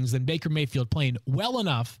crazier things than Baker Mayfield playing well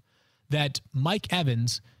enough that Mike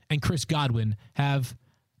Evans and Chris Godwin have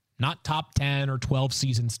not top 10 or 12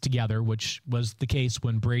 seasons together, which was the case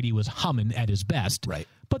when Brady was humming at his best. Right.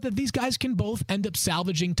 But that these guys can both end up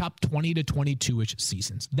salvaging top 20 to 22-ish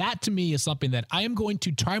seasons. That, to me, is something that I am going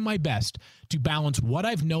to try my best to balance what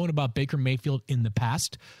I've known about Baker Mayfield in the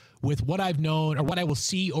past with what I've known or what I will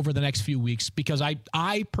see over the next few weeks, because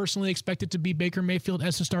I personally expect it to be Baker Mayfield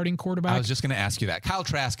as a starting quarterback. I was just going to ask you that. Kyle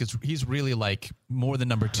Trask, he's really like more the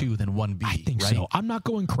number 2 than 1B, I think right? so. I'm not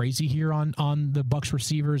going crazy here on the Bucs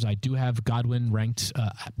receivers. I do have Godwin ranked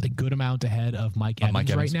a good amount ahead of Mike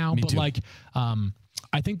Evans right now. Me but too.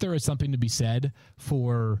 I think there is something to be said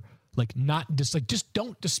for just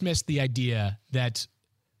don't dismiss the idea that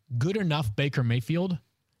good enough Baker Mayfield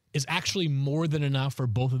is actually more than enough for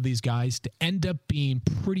both of these guys to end up being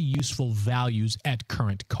pretty useful values at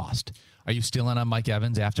current cost. Are you still in on Mike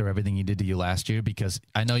Evans after everything he did to you last year? Because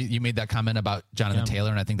I know you made that comment about Jonathan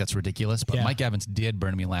Taylor, and I think that's ridiculous. But Mike Evans did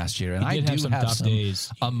burn me last year, and I do have some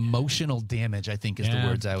days. Emotional damage, I think, is the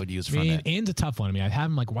words I would use from it. And it's a tough one. I mean, I have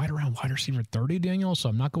him like right around wide receiver 30, Daniel, so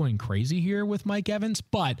I'm not going crazy here with Mike Evans.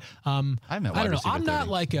 But I don't know. I'm not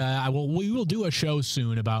 30. like we will do a show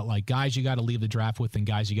soon about like guys you got to leave the draft with and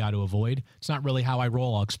guys you got to avoid. It's not really how I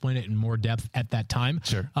roll. I'll explain it in more depth at that time.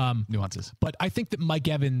 Sure. Nuances. But I think that Mike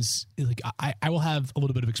Evans, like I will have a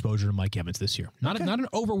little bit of exposure to Mike Evans this year. Not an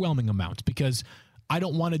overwhelming amount, because I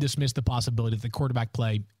don't want to dismiss the possibility that the quarterback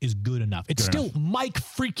play is good enough. It's still Mike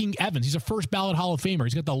freaking Evans. He's a first ballot Hall of Famer.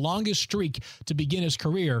 He's got the longest streak to begin his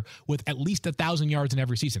career with at least 1,000 yards in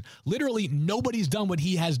every season. Literally nobody's done what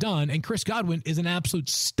he has done, and Chris Godwin is an absolute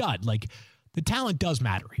stud. Like, the talent does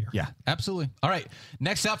matter here. Yeah, absolutely. All right.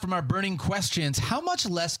 Next up from our burning questions, how much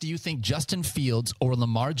less do you think Justin Fields or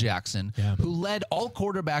Lamar Jackson, who led all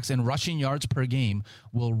quarterbacks in rushing yards per game,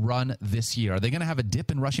 will run this year? Are they going to have a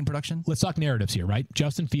dip in rushing production? Let's talk narratives here, right?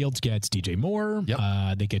 Justin Fields gets DJ Moore.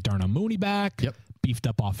 They get Darnell Mooney back. Beefed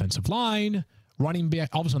up offensive line. running back.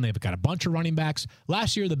 All of a sudden, they've got a bunch of running backs.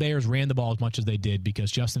 Last year, the Bears ran the ball as much as they did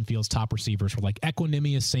because Justin Fields' top receivers were like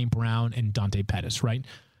Equanimous St. Brown and Dante Pettis, right?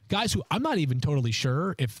 Guys who I'm not even totally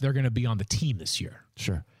sure if they're going to be on the team this year.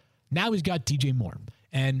 Sure. Now he's got DJ Moore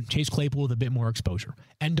and Chase Claypool with a bit more exposure,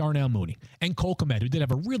 and Darnell Mooney and Cole Kmet, who did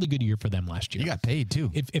have a really good year for them last year. You got paid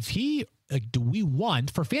too. If he, do we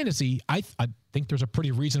want for fantasy? I think there's a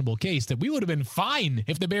pretty reasonable case that we would have been fine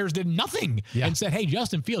if the Bears did nothing and said, "Hey,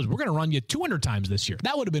 Justin Fields, we're going to run you 200 times this year."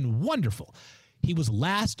 That would have been wonderful. He was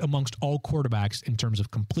last amongst all quarterbacks in terms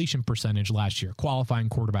of completion percentage last year, qualifying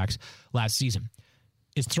quarterbacks last season.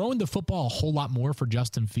 Is throwing the football a whole lot more for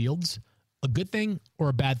Justin Fields a good thing or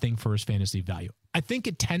a bad thing for his fantasy value? I think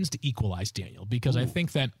it tends to equalize, Daniel, because I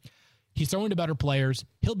think that he's throwing to better players.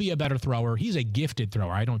 He'll be a better thrower. He's a gifted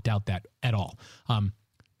thrower. I don't doubt that at all.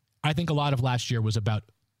 I think a lot of last year was about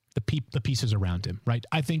the pieces around him, right?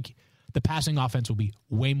 I think the passing offense will be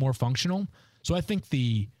way more functional. So I think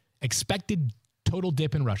the expected total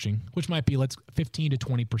dip in rushing, which might be 15 to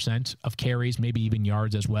 20% of carries, maybe even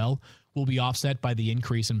yards as well, will be offset by the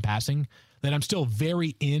increase in passing. That I'm still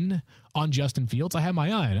very in on Justin Fields. I have my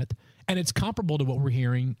eye on it. And it's comparable to what we're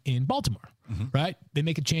hearing in Baltimore, right? They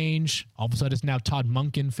make a change. All of a sudden, it's now Todd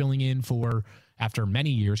Monken filling in for, after many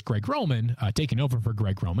years, Greg Roman, taking over for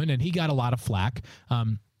Greg Roman, and he got a lot of flack.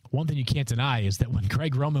 One thing you can't deny is that when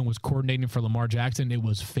Greg Roman was coordinating for Lamar Jackson, it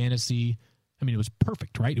was fantasy. I mean, it was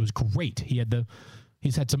perfect, right? It was great.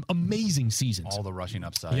 He's had some amazing seasons. All the rushing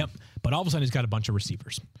upside. Yep. But all of a sudden, he's got a bunch of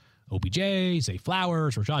receivers. OBJ, Zay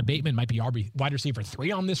Flowers, Rashad Bateman might be wide receiver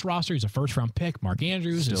 3 on this roster. He's a first-round pick. Mark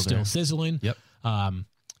Andrews is still sizzling. Yep.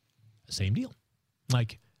 Same deal.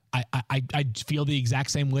 Like, I feel the exact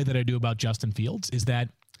same way that I do about Justin Fields, is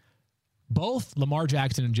that both Lamar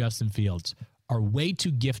Jackson and Justin Fields are way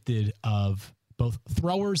too gifted of both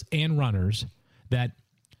throwers and runners that,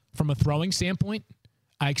 from a throwing standpoint,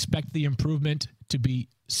 I expect the improvement to be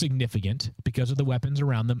significant because of the weapons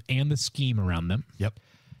around them and the scheme around them. Yep.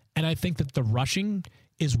 And I think that the rushing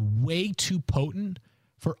is way too potent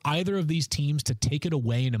for either of these teams to take it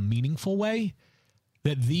away in a meaningful way,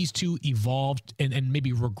 that these two evolved and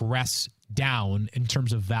maybe regress down in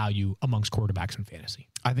terms of value amongst quarterbacks in fantasy.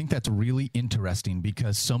 I think that's really interesting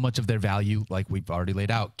because so much of their value, like we've already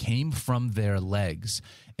laid out, came from their legs.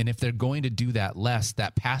 And if they're going to do that less,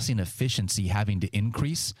 that passing efficiency having to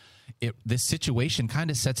increase, this situation kind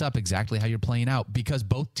of sets up exactly how you're playing out, because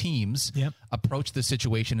both teams approached the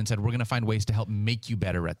situation and said, we're going to find ways to help make you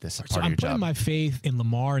better at this part of your job. I'm putting my faith in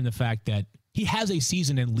Lamar and the fact that he has a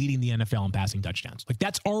season in leading the NFL in passing touchdowns. Like,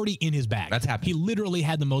 that's already in his bag. That's happening. He literally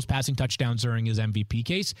had the most passing touchdowns during his MVP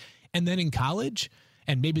case. And then in college,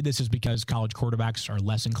 and maybe this is because college quarterbacks are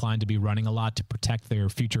less inclined to be running a lot to protect their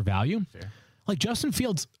future value. Fair. Like, Justin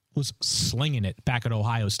Fields was slinging it back at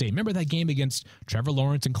Ohio State. Remember that game against Trevor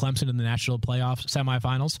Lawrence and Clemson in the national playoffs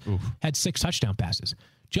semifinals? Oof. Had 6 touchdown passes.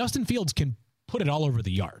 Justin Fields can put it all over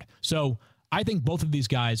the yard. So I think both of these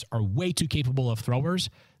guys are way too capable of throwers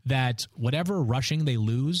that whatever rushing they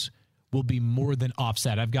lose will be more than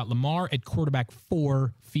offset. I've got Lamar at quarterback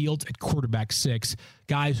 4, Fields at quarterback 6,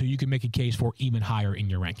 guys who you can make a case for even higher in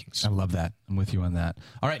your rankings. I love that. I'm with you on that.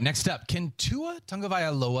 All right, next up, can Tua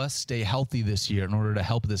Tagovailoa stay healthy this year in order to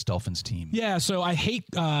help this Dolphins team? Yeah, so I hate,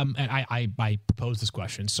 and I proposed this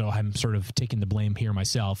question, so I'm sort of taking the blame here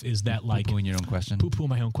myself, is that like... Poo-pooing your own question? Poo-pooing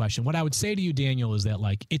my own question. What I would say to you, Daniel, is that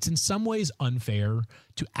like it's in some ways unfair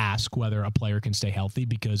to ask whether a player can stay healthy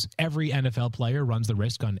because every NFL player runs the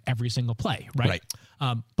risk on every single play, right?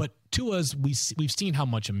 But Tua's, we've seen how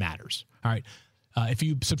much it matters, all right? If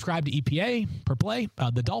you subscribe to EPA per play,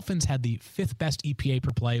 the Dolphins had the 5th best EPA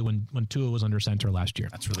per play when Tua was under center last year.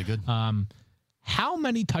 That's really good. How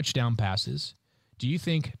many touchdown passes do you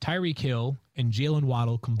think Tyreek Hill and Jalen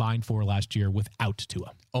Waddle combined for last year without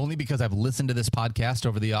Tua? Only because I've listened to this podcast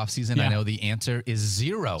over the offseason. I know the answer is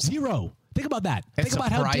 0. 0. Think about that. Think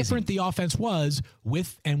about how different the offense was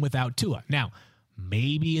with and without Tua. Now,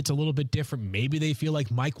 maybe it's a little bit different. Maybe they feel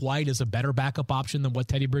like Mike White is a better backup option than what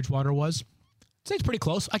Teddy Bridgewater was. I'd say it's pretty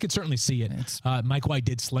close. I could certainly see it. Mike White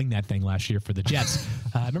did sling that thing last year for the Jets.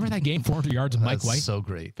 Remember that game, 400 yards of Mike White? So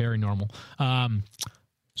great. Very normal.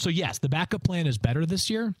 So, yes, the backup plan is better this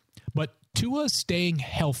year, but Tua staying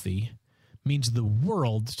healthy means the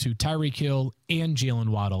world to Tyreek Hill and Jalen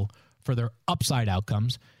Waddle for their upside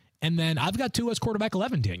outcomes. And then I've got Tua as quarterback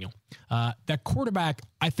 11, Daniel. That quarterback,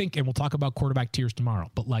 I think, and we'll talk about quarterback tiers tomorrow,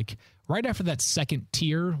 but like right after that second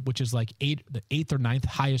tier, which is like the 8th or 9th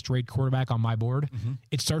highest rate quarterback on my board,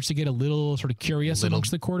 it starts to get a little sort of curious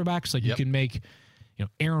amongst the quarterbacks. Like you can make,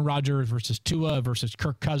 Aaron Rodgers versus Tua versus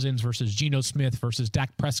Kirk Cousins versus Geno Smith versus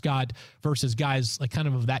Dak Prescott versus guys like kind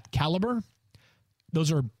of that caliber.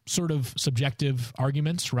 those are sort of subjective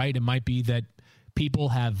arguments, right? It might be that people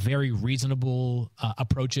have very reasonable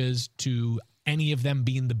approaches to any of them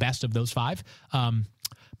being the best of those five.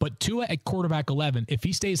 But Tua at quarterback 11, if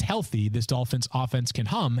he stays healthy, this Dolphins offense can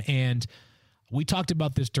hum. And we talked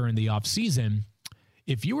about this during the offseason.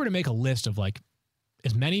 If you were to make a list of like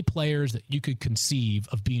as many players that you could conceive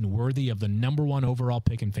of being worthy of the number one overall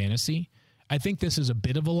pick in fantasy, I think this is a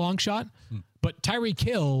bit of a long shot. But Tyreek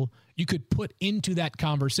Hill, you could put into that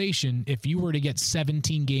conversation if you were to get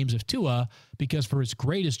 17 games of Tua, because for as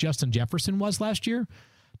great as Justin Jefferson was last year,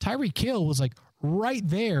 Tyreek Hill was like right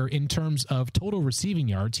there in terms of total receiving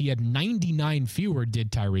yards. He had 99 fewer,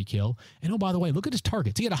 did Tyreek Hill. And oh, by the way, look at his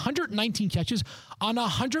targets. He had 119 catches on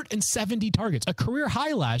 170 targets, a career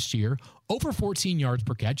high last year, over 14 yards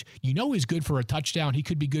per catch. You know he's good for a touchdown. He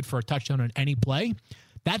could be good for a touchdown on any play.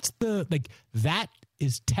 That's that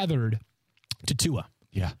is tethered to Tua.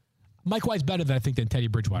 Yeah. Mike White's better than I think than Teddy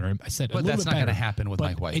Bridgewater. I said, but that's not going to happen with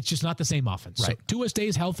Mike White. It's just not the same offense. Right. So Tua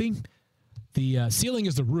stays healthy. The ceiling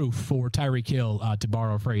is the roof for Tyreek Hill, to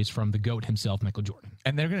borrow a phrase from the GOAT himself, Michael Jordan.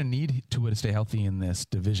 And they're going to need Tua to stay healthy in this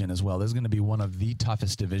division as well. This is going to be one of the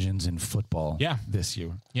toughest divisions in football this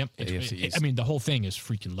year. Yep. I mean, the whole thing is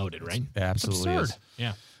freaking loaded, right? It absolutely it's absurd. Is.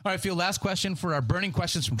 Yeah. All right, Phil, last question for our burning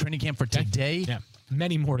questions from training camp for today. Yeah.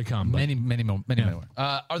 Many more to come. Many more.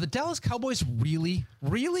 Are the Dallas Cowboys really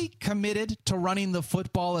committed to running the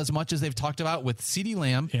football as much as they've talked about with CeeDee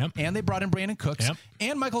Lamb? Yep. And they brought in Brandon Cooks. Yep.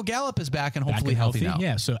 And Michael Gallup is back and hopefully healthy now.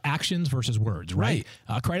 Yeah, so actions versus words, right?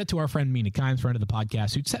 Credit to our friend Mina Kimes, friend of the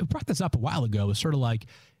podcast, who brought this up a while ago. It's sort of like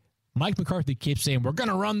Mike McCarthy keeps saying, we're going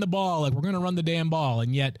to run the ball, like we're going to run the damn ball.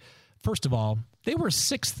 And yet, first of all, they were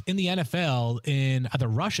 6th in the NFL in either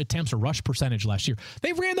rush attempts or rush percentage last year.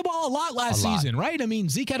 They ran the ball a lot last season, right? I mean,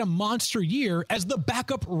 Zeke had a monster year as the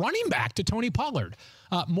backup running back to Tony Pollard.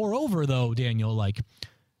 Moreover, though, Daniel, like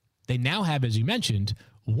they now have, as you mentioned,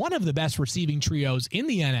 one of the best receiving trios in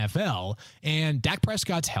the NFL, and Dak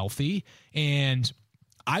Prescott's healthy. And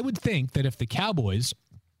I would think that if the Cowboys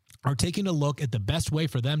are taking a look at the best way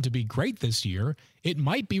for them to be great this year, it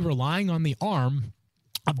might be relying on the arm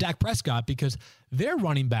of Dak Prescott, because their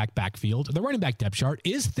running back backfield, the running back depth chart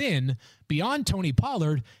is thin beyond Tony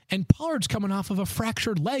Pollard, and Pollard's coming off of a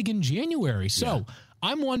fractured leg in January. So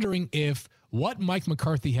I'm wondering if what Mike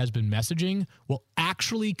McCarthy has been messaging will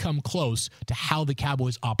actually come close to how the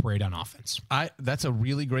Cowboys operate on offense. That's a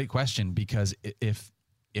really great question, because if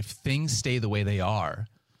things stay the way they are,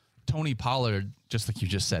 Tony Pollard, just like you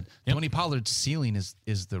just said, Tony Pollard's ceiling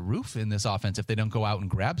is the roof in this offense if they don't go out and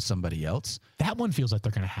grab somebody else. That one feels like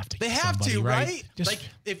they're going to have to. They have somebody, to, right? Just, like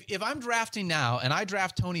if I'm drafting now and I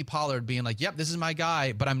draft Tony Pollard being like, yep, this is my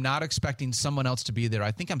guy, but I'm not expecting someone else to be there,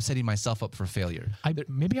 I think I'm setting myself up for failure.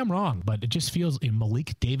 Maybe I'm wrong, but it just feels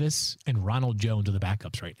Malik Davis and Ronald Jones are the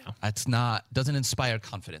backups right now. Doesn't inspire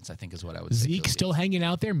confidence, I think is what I would say. Zeke still hanging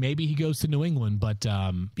out there. Maybe he goes to New England, but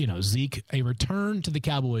Zeke, a return to the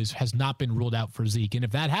Cowboys has not been ruled out for Zeke. And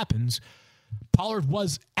if that happens, Pollard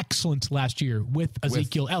was excellent last year with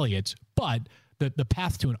Ezekiel Elliott, but the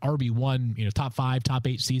path to an RB1, top 5, top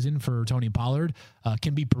 8 season for Tony Pollard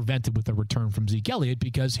can be prevented with a return from Zeke Elliott,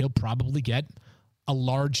 because he'll probably get a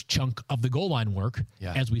large chunk of the goal line work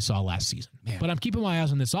as we saw last season. Man. But I'm keeping my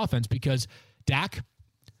eyes on this offense, because Dak,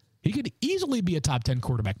 he could easily be a top 10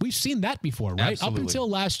 quarterback. We've seen that before, right? Absolutely. Up until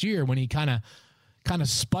last year when he kind of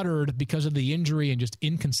sputtered because of the injury and just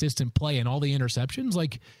inconsistent play and all the interceptions.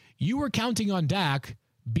 Like, you were counting on Dak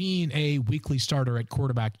being a weekly starter at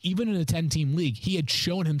quarterback, even in a 10-team league. He had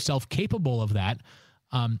shown himself capable of that.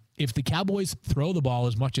 If the Cowboys throw the ball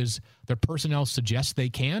as much as their personnel suggests they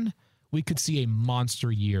can, we could see a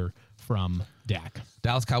monster year from Dak.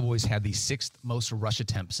 Dallas Cowboys had the 6th most rush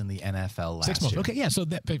attempts in the NFL last year. Okay, yeah. So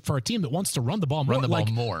that, for a team that wants to run the ball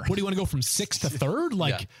more, what do you want to go from 6th to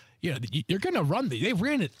 3rd? You're going to run. They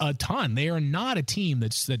ran it a ton. They are not a team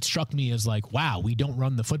that struck me as like, wow, we don't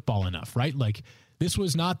run the football enough, right? Like, this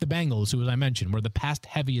was not the Bengals, who, as I mentioned, were the past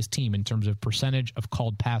heaviest team in terms of percentage of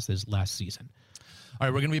called passes last season. All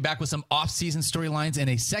right, we're going to be back with some off-season storylines in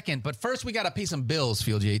a second, but first we got to pay some bills,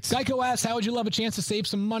 Field Yates. Geico asks, how would you love a chance to save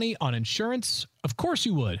some money on insurance? Of course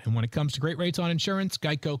you would. And when it comes to great rates on insurance,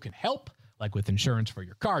 Geico can help, like with insurance for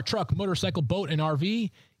your car, truck, motorcycle, boat, and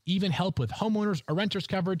RV. Even help with homeowners or renters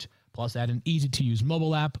coverage, plus add an easy-to-use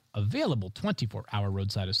mobile app, available 24-hour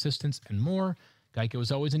roadside assistance, and more. Geico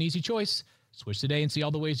is always an easy choice. Switch today and see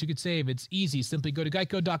all the ways you could save. It's easy. Simply go to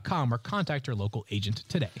geico.com or contact your local agent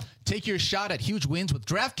today. Take your shot at huge wins with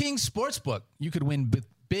DraftKings Sportsbook. You could win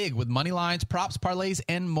big with money lines, props, parlays,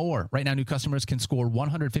 and more. Right now, new customers can score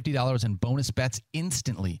 $150 in bonus bets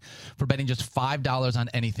instantly for betting just $5 on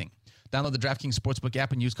anything. Download the DraftKings Sportsbook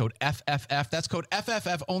app and use code FFF. That's code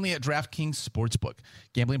FFF only at DraftKings Sportsbook.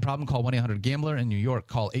 Gambling problem? Call 1-800-GAMBLER. In New York,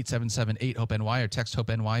 call 877-8-HOPE-NY or text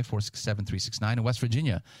HOPE-NY 467-369. In West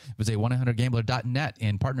Virginia, visit 1-800-GAMBLER.net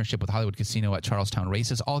in partnership with Hollywood Casino at Charlestown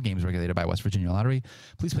Races. All games regulated by West Virginia Lottery.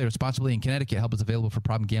 Please play responsibly. In Connecticut, help is available for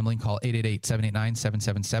problem gambling. Call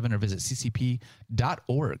 888-789-777 or visit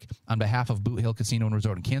ccp.org. On behalf of Boot Hill Casino and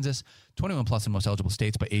Resort in Kansas, 21 plus in most eligible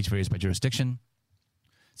states, but age varies by jurisdiction.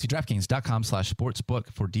 See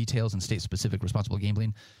DraftKings.com/sportsbook for details and state-specific responsible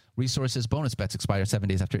gambling resources. Bonus bets expire 7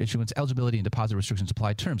 days after issuance. Eligibility and deposit restrictions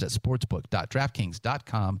apply. Terms at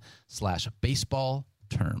sportsbook.draftkings.com/baseball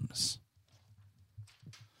terms.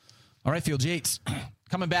 All right, Field Yates.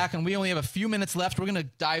 Coming back, and we only have a few minutes left. We're going to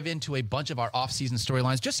dive into a bunch of our off-season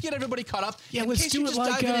storylines just to get everybody caught up. Yeah, let's do it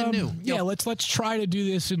like let's try to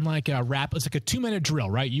do this in like a wrap. It's like a 2-minute drill,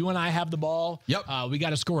 right? You and I have the ball. Yep. We got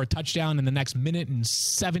to score a touchdown in the next minute and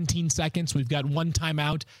 17 seconds. We've got one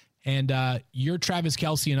timeout. And you're Travis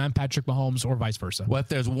Kelce and I'm Patrick Mahomes, or vice versa. Well, if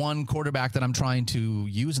there's one quarterback that I'm trying to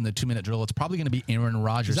use in the 2-minute drill, it's probably going to be Aaron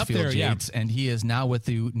Rodgers. He's up there, Yates, and he is now with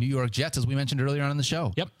the New York Jets, as we mentioned earlier on in the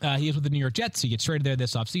show. Yep, he is with the New York Jets. He gets traded there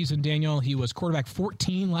this offseason, Daniel. He was quarterback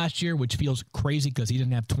 14 last year, which feels crazy because he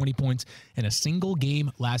didn't have 20 points in a single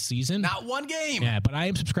game last season. Not one game. Yeah, but I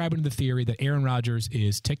am subscribing to the theory that Aaron Rodgers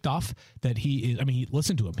is ticked off, that he is,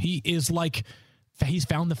 listen to him. He is like... He's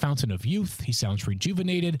found the fountain of youth. He sounds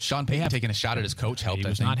rejuvenated. Sean Payton taking a shot at his coach helped. He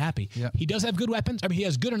was not happy. Yeah. He does have good weapons. He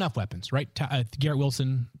has good enough weapons, right? Garrett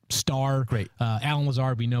Wilson, star. Great. Allen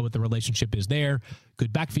Lazard, we know what the relationship is there.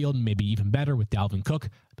 Good backfield, maybe even better with Dalvin Cook.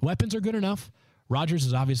 The weapons are good enough. Rodgers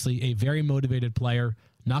is obviously a very motivated player.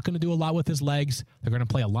 Not going to do a lot with his legs. They're going to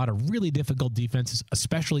play a lot of really difficult defenses,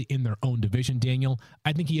 especially in their own division, Daniel.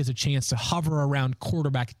 I think he has a chance to hover around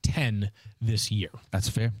quarterback 10 this year. That's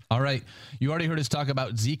fair. All right. You already heard us talk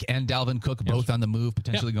about Zeke and Dalvin Cook, both on the move,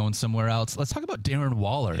 potentially going somewhere else. Let's talk about Darren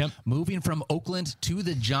Waller. Moving from Oakland to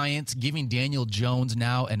the Giants, giving Daniel Jones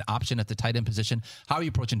now an option at the tight end position. How are you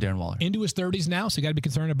approaching Darren Waller? Into his 30s now, so you got to be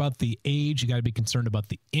concerned about the age. You got to be concerned about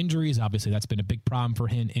the injuries. Obviously, that's been a big problem for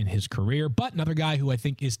him in his career. But another guy who I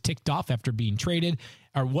think is ticked off after being traded,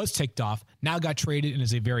 or was ticked off, now got traded and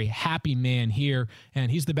is a very happy man here.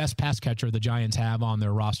 And he's the best pass catcher the Giants have on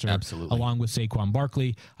their roster. Absolutely. Along with Saquon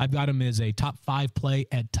Barkley. I've got him as a top 5 play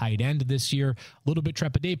at tight end this year. A little bit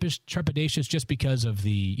trepidatious just because of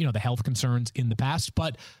the health concerns in the past.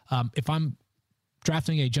 But if I'm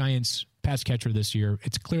drafting a Giants pass catcher this year,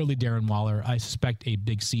 it's clearly Darren Waller. I suspect a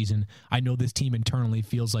big season. I know this team internally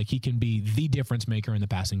feels like he can be the difference maker in the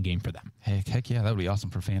passing game for them. Heck yeah, that would be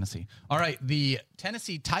awesome for fantasy. All right, the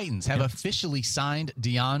Tennessee Titans have officially signed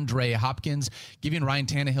DeAndre Hopkins, giving Ryan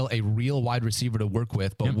Tannehill a real wide receiver to work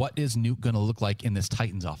with. But what is Nuke going to look like in this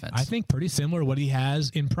Titans offense? I think pretty similar to what he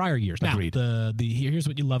has in prior years. Agreed. Now, here's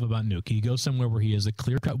what you love about Nuke. He goes somewhere where he is a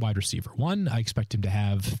clear-cut wide receiver. One, I expect him to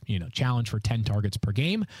have, challenge for 10 targets per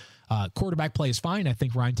game. Quarterback play is fine. I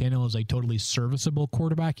think Ryan Tannehill is a totally serviceable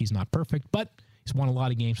quarterback. He's not perfect, but he's won a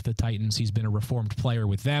lot of games for the Titans. He's been a reformed player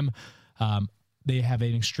with them. They have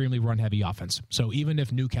an extremely run-heavy offense. So even if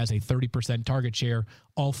Nuke has a 30% target share,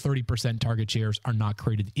 all 30% target shares are not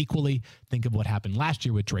created equally. Think of what happened last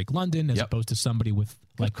year with Drake London as opposed to somebody with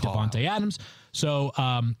like Devontae Adams. So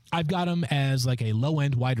I've got him as like a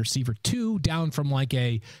low-end wide receiver 2, down from like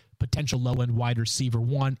a potential low-end wide receiver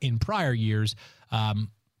 1 in prior years.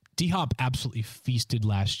 D-Hop absolutely feasted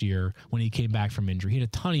last year when he came back from injury. He had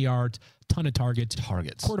a ton of yards, ton of targets.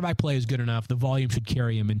 Quarterback play is good enough. The volume should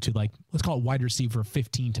carry him into, let's call it wide receiver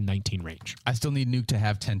 15 to 19 range. I still need Nuke to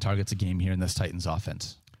have 10 targets a game here in this Titans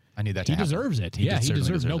offense. I need that to happen. He deserves it. He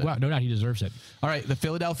deserves it. No doubt he deserves it. All right, the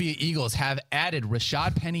Philadelphia Eagles have added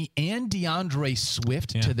Rashad Penny and DeAndre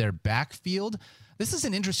Swift to their backfield. This is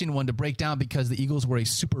an interesting one to break down because the Eagles were a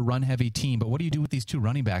super run-heavy team. But what do you do with these two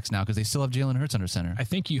running backs now? Because they still have Jalen Hurts under center. I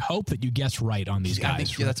think you hope that you guess right on these guys. I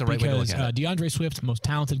think that's the right way to look at it. DeAndre Swift, most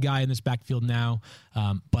talented guy in this backfield now.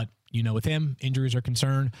 But, with him, injuries are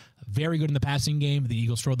concerned. Very good in the passing game. The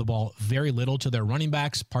Eagles throw the ball very little to their running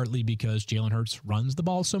backs, partly because Jalen Hurts runs the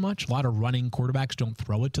ball so much. A lot of running quarterbacks don't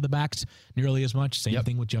throw it to the backs nearly as much. Same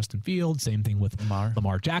thing with Justin Fields. Same thing with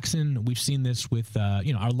Lamar Jackson. We've seen this with,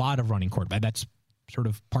 a lot of running quarterbacks. That's sort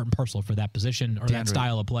of part and parcel for that position or that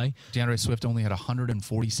style of play. DeAndre Swift only had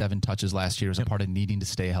 147 touches last year as a part of needing to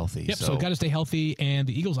stay healthy. So got to stay healthy, and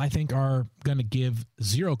the Eagles, I think, are going to give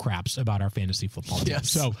zero craps about our fantasy football team. Yes,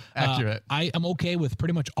 so accurate. I am okay with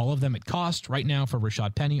pretty much all of them at cost right now for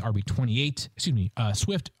Rashad Penny, RB28.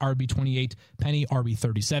 Swift, RB28, Penny,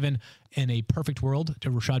 RB37. in a perfect world,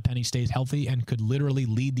 Rashad Penny stays healthy and could literally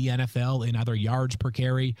lead the NFL in either yards per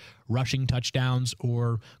carry, rushing touchdowns,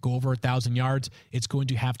 or go over 1,000 yards, it's going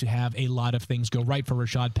to have a lot of things go right for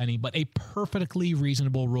Rashad Penny, but a perfectly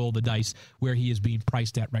reasonable roll of the dice where he is being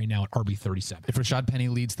priced at right now at RB37. If Rashad Penny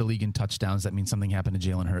leads the league in touchdowns, that means something happened to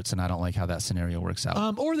Jalen Hurts, and I don't like how that scenario works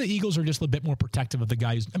out. Or the Eagles are just a bit more protective of the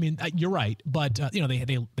guys. I mean, you're right, but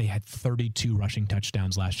they had 32 rushing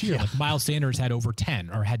touchdowns last year. Yeah. Like Miles Sanders had over 10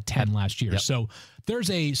 or had 10 last year. Yep. So there's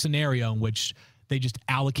a scenario in which they just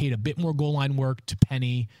allocate a bit more goal line work to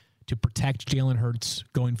Penny to protect Jalen Hurts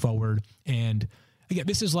going forward. And again,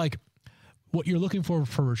 this is like what you're looking for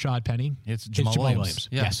Rashad Penny. It's Jamal Williams.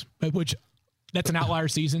 Yeah. Yes. Which that's an outlier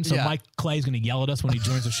season. So Mike Clay is going to yell at us when he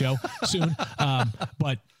joins the show soon.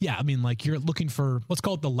 But yeah, I mean, like you're looking for, let's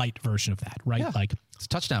call it the light version of that, right? Yeah. Like it's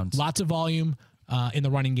touchdowns, lots of volume in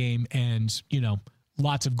the running game, and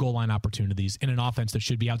lots of goal line opportunities in an offense that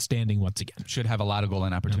should be outstanding once again. Should have a lot of goal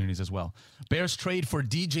line opportunities as well. Bears trade for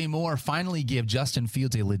DJ Moore finally give Justin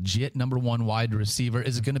Fields a legit number one wide receiver.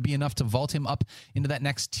 Is it going to be enough to vault him up into that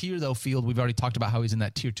next tier, though, Field? We've already talked about how he's in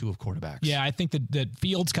that tier 2 of quarterbacks. Yeah, I think that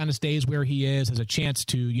Fields kind of stays where he is, has a chance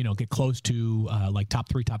to, get close to like top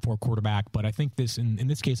 3, top 4 quarterback. But I think in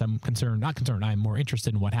this case, I'm more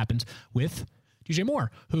interested in what happens with DJ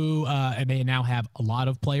Moore, who and they now have a lot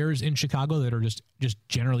of players in Chicago that are just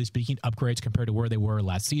generally speaking upgrades compared to where they were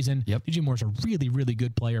last season. Yep. DJ Moore's a really, really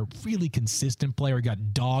good player, really consistent player. He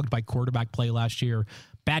got dogged by quarterback play last year.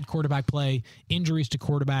 Bad quarterback play, injuries to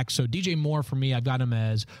quarterbacks. So DJ Moore, for me, I've got him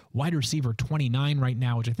as wide receiver 29 right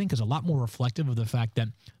now, which I think is a lot more reflective of the fact that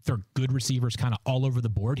there are good receivers kind of all over the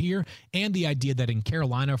board here. And the idea that in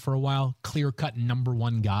Carolina for a while, clear-cut number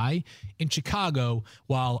one guy. In Chicago,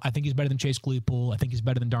 while I think he's better than Chase Claypool, I think he's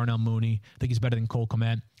better than Darnell Mooney, I think he's better than Cole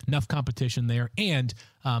Kmet. Enough competition there. And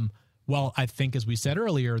while I think, as we said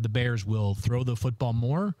earlier, the Bears will throw the football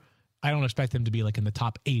more, I don't expect them to be like in the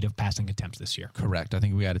top 8 of passing attempts this year. Correct. I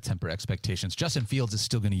think we got to temper expectations. Justin Fields is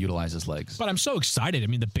still going to utilize his legs. But I'm so excited. I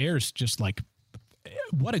mean, the Bears just like,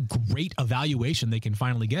 what a great evaluation they can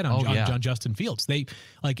finally get on Justin Fields. They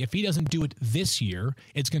if he doesn't do it this year,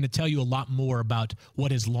 it's going to tell you a lot more about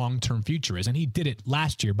what his long-term future is. And he did it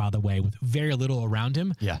last year, by the way, with very little around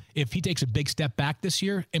him. Yeah. If he takes a big step back this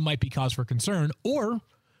year, it might be cause for concern. Or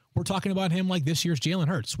we're talking about him like this year's Jalen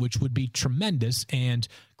Hurts, which would be tremendous and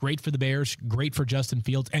great for the Bears, great for Justin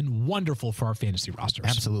Fields, and wonderful for our fantasy rosters.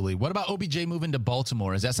 Absolutely. What about OBJ moving to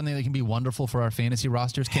Baltimore? Is that something that can be wonderful for our fantasy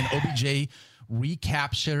rosters? Can OBJ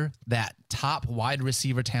recapture that top wide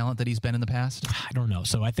receiver talent that he's been in the past? I don't know.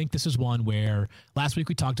 So I think this is one where last week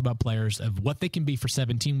we talked about players of what they can be for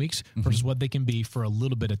 17 weeks versus what they can be for a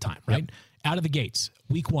little bit of time, right? Yep. Out of the gates,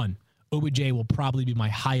 week 1, OBJ will probably be my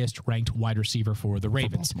highest ranked wide receiver for the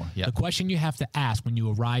Ravens. Yep. The question you have to ask when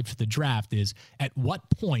you arrive to the draft is, at what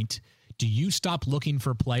point do you stop looking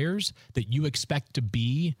for players that you expect to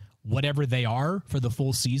be whatever they are for the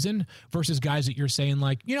full season versus guys that you're saying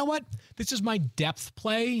like, you know what, this is my depth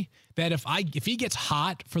play that if he gets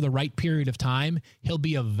hot for the right period of time, he'll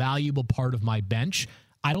be a valuable part of my bench.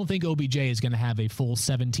 I don't think OBJ is going to have a full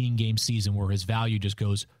 17 game season where his value just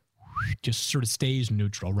sort of stays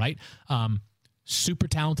neutral, right? Super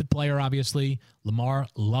talented player, obviously. Lamar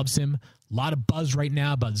loves him. A lot of buzz right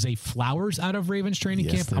now about Zay Flowers out of Ravens training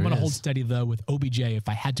camp. I'm going to hold steady, though, with OBJ. If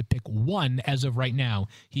I had to pick one as of right now,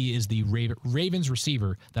 he is the Ravens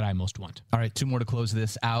receiver that I most want. All right, 2 more to close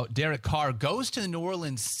this out. Derek Carr goes to the New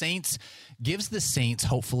Orleans Saints, gives the Saints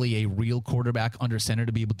hopefully a real quarterback under center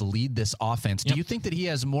to be able to lead this offense. Do you think that he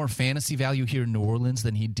has more fantasy value here in New Orleans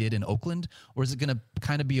than he did in Oakland? Or is it going to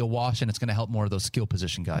kind of be a wash and it's going to help more of those skill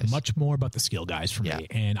position guys? Much more about the skill guys for me.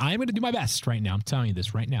 And I'm going to do my best right now. I'm telling you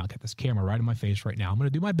this right now. I got this camera right in my face right now. I'm going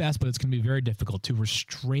to do my best, but it's going to be very difficult to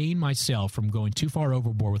restrain myself from going too far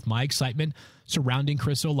overboard with my excitement surrounding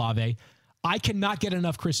Chris Olave. I cannot get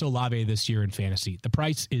enough Chris Olave this year in fantasy. The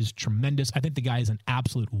price is tremendous. I think the guy is an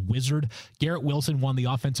absolute wizard. Garrett Wilson won the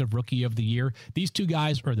Offensive Rookie of the Year. These two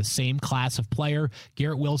guys are the same class of player.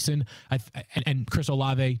 Garrett Wilson and Chris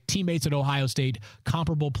Olave, teammates at Ohio State,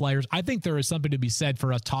 comparable players. I think there is something to be said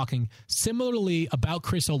for us talking similarly about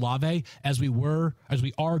Chris Olave as we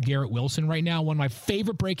are Garrett Wilson right now. One of my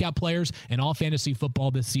favorite breakout players in all fantasy football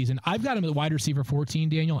this season. I've got him at wide receiver 14,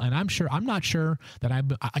 Daniel, and I'm not sure that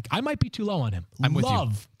I might be too low on him.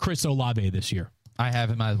 Love Chris Olave this year. I have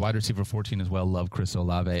him as wide receiver 14 as well. Love Chris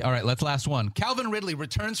Olave. All right, last one. Calvin Ridley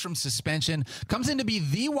returns from suspension, comes in to be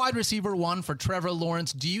the wide receiver 1 for Trevor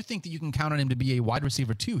Lawrence. Do you think that you can count on him to be a wide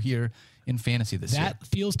receiver 2 here in fantasy this year? That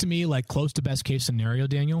feels to me like close to best case scenario,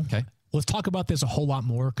 Daniel. Okay. Let's talk about this a whole lot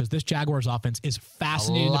more because this Jaguars offense is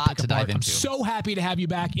fascinating to pick apart. I'm so happy to have you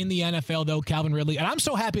back in the NFL, though, Calvin Ridley. And I'm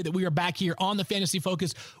so happy that we are back here on the Fantasy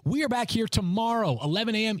Focus. We are back here tomorrow,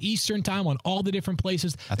 11 a.m. Eastern time on all the different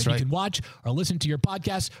places that you can watch or listen to your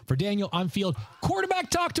podcast. For Daniel, I'm Field. Quarterback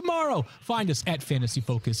Talk tomorrow. Find us at Fantasy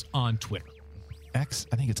Focus on Twitter. X?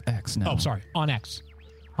 I think it's X now. Oh, sorry. On X.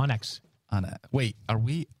 Wait,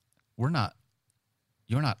 we're not.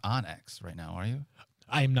 You're not on X right now, are you?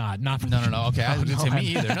 I am not. Not for No. Okay, I didn't say me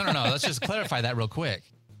either. No. Let's just clarify that real quick.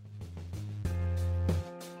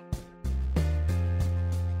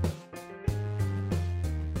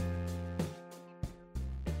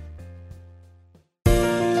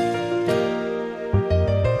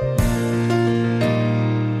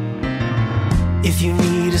 If you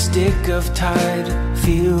need a stick of Tide,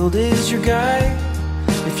 Field is your guy.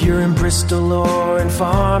 If you're in Bristol or in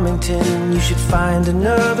Farmington, you should find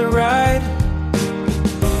another ride.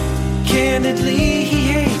 Candidly,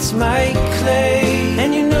 he hates Mike Clay,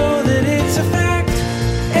 and you know that it's a fact.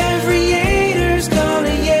 Every Yater's gonna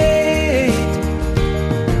yate,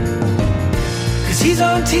 'cause he's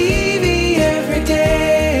on TV every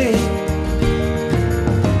day.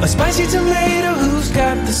 A spicy tomato who's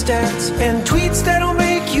got the stats and tweets that'll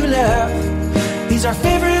make you laugh. He's our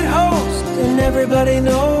favorite host, and everybody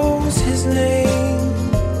knows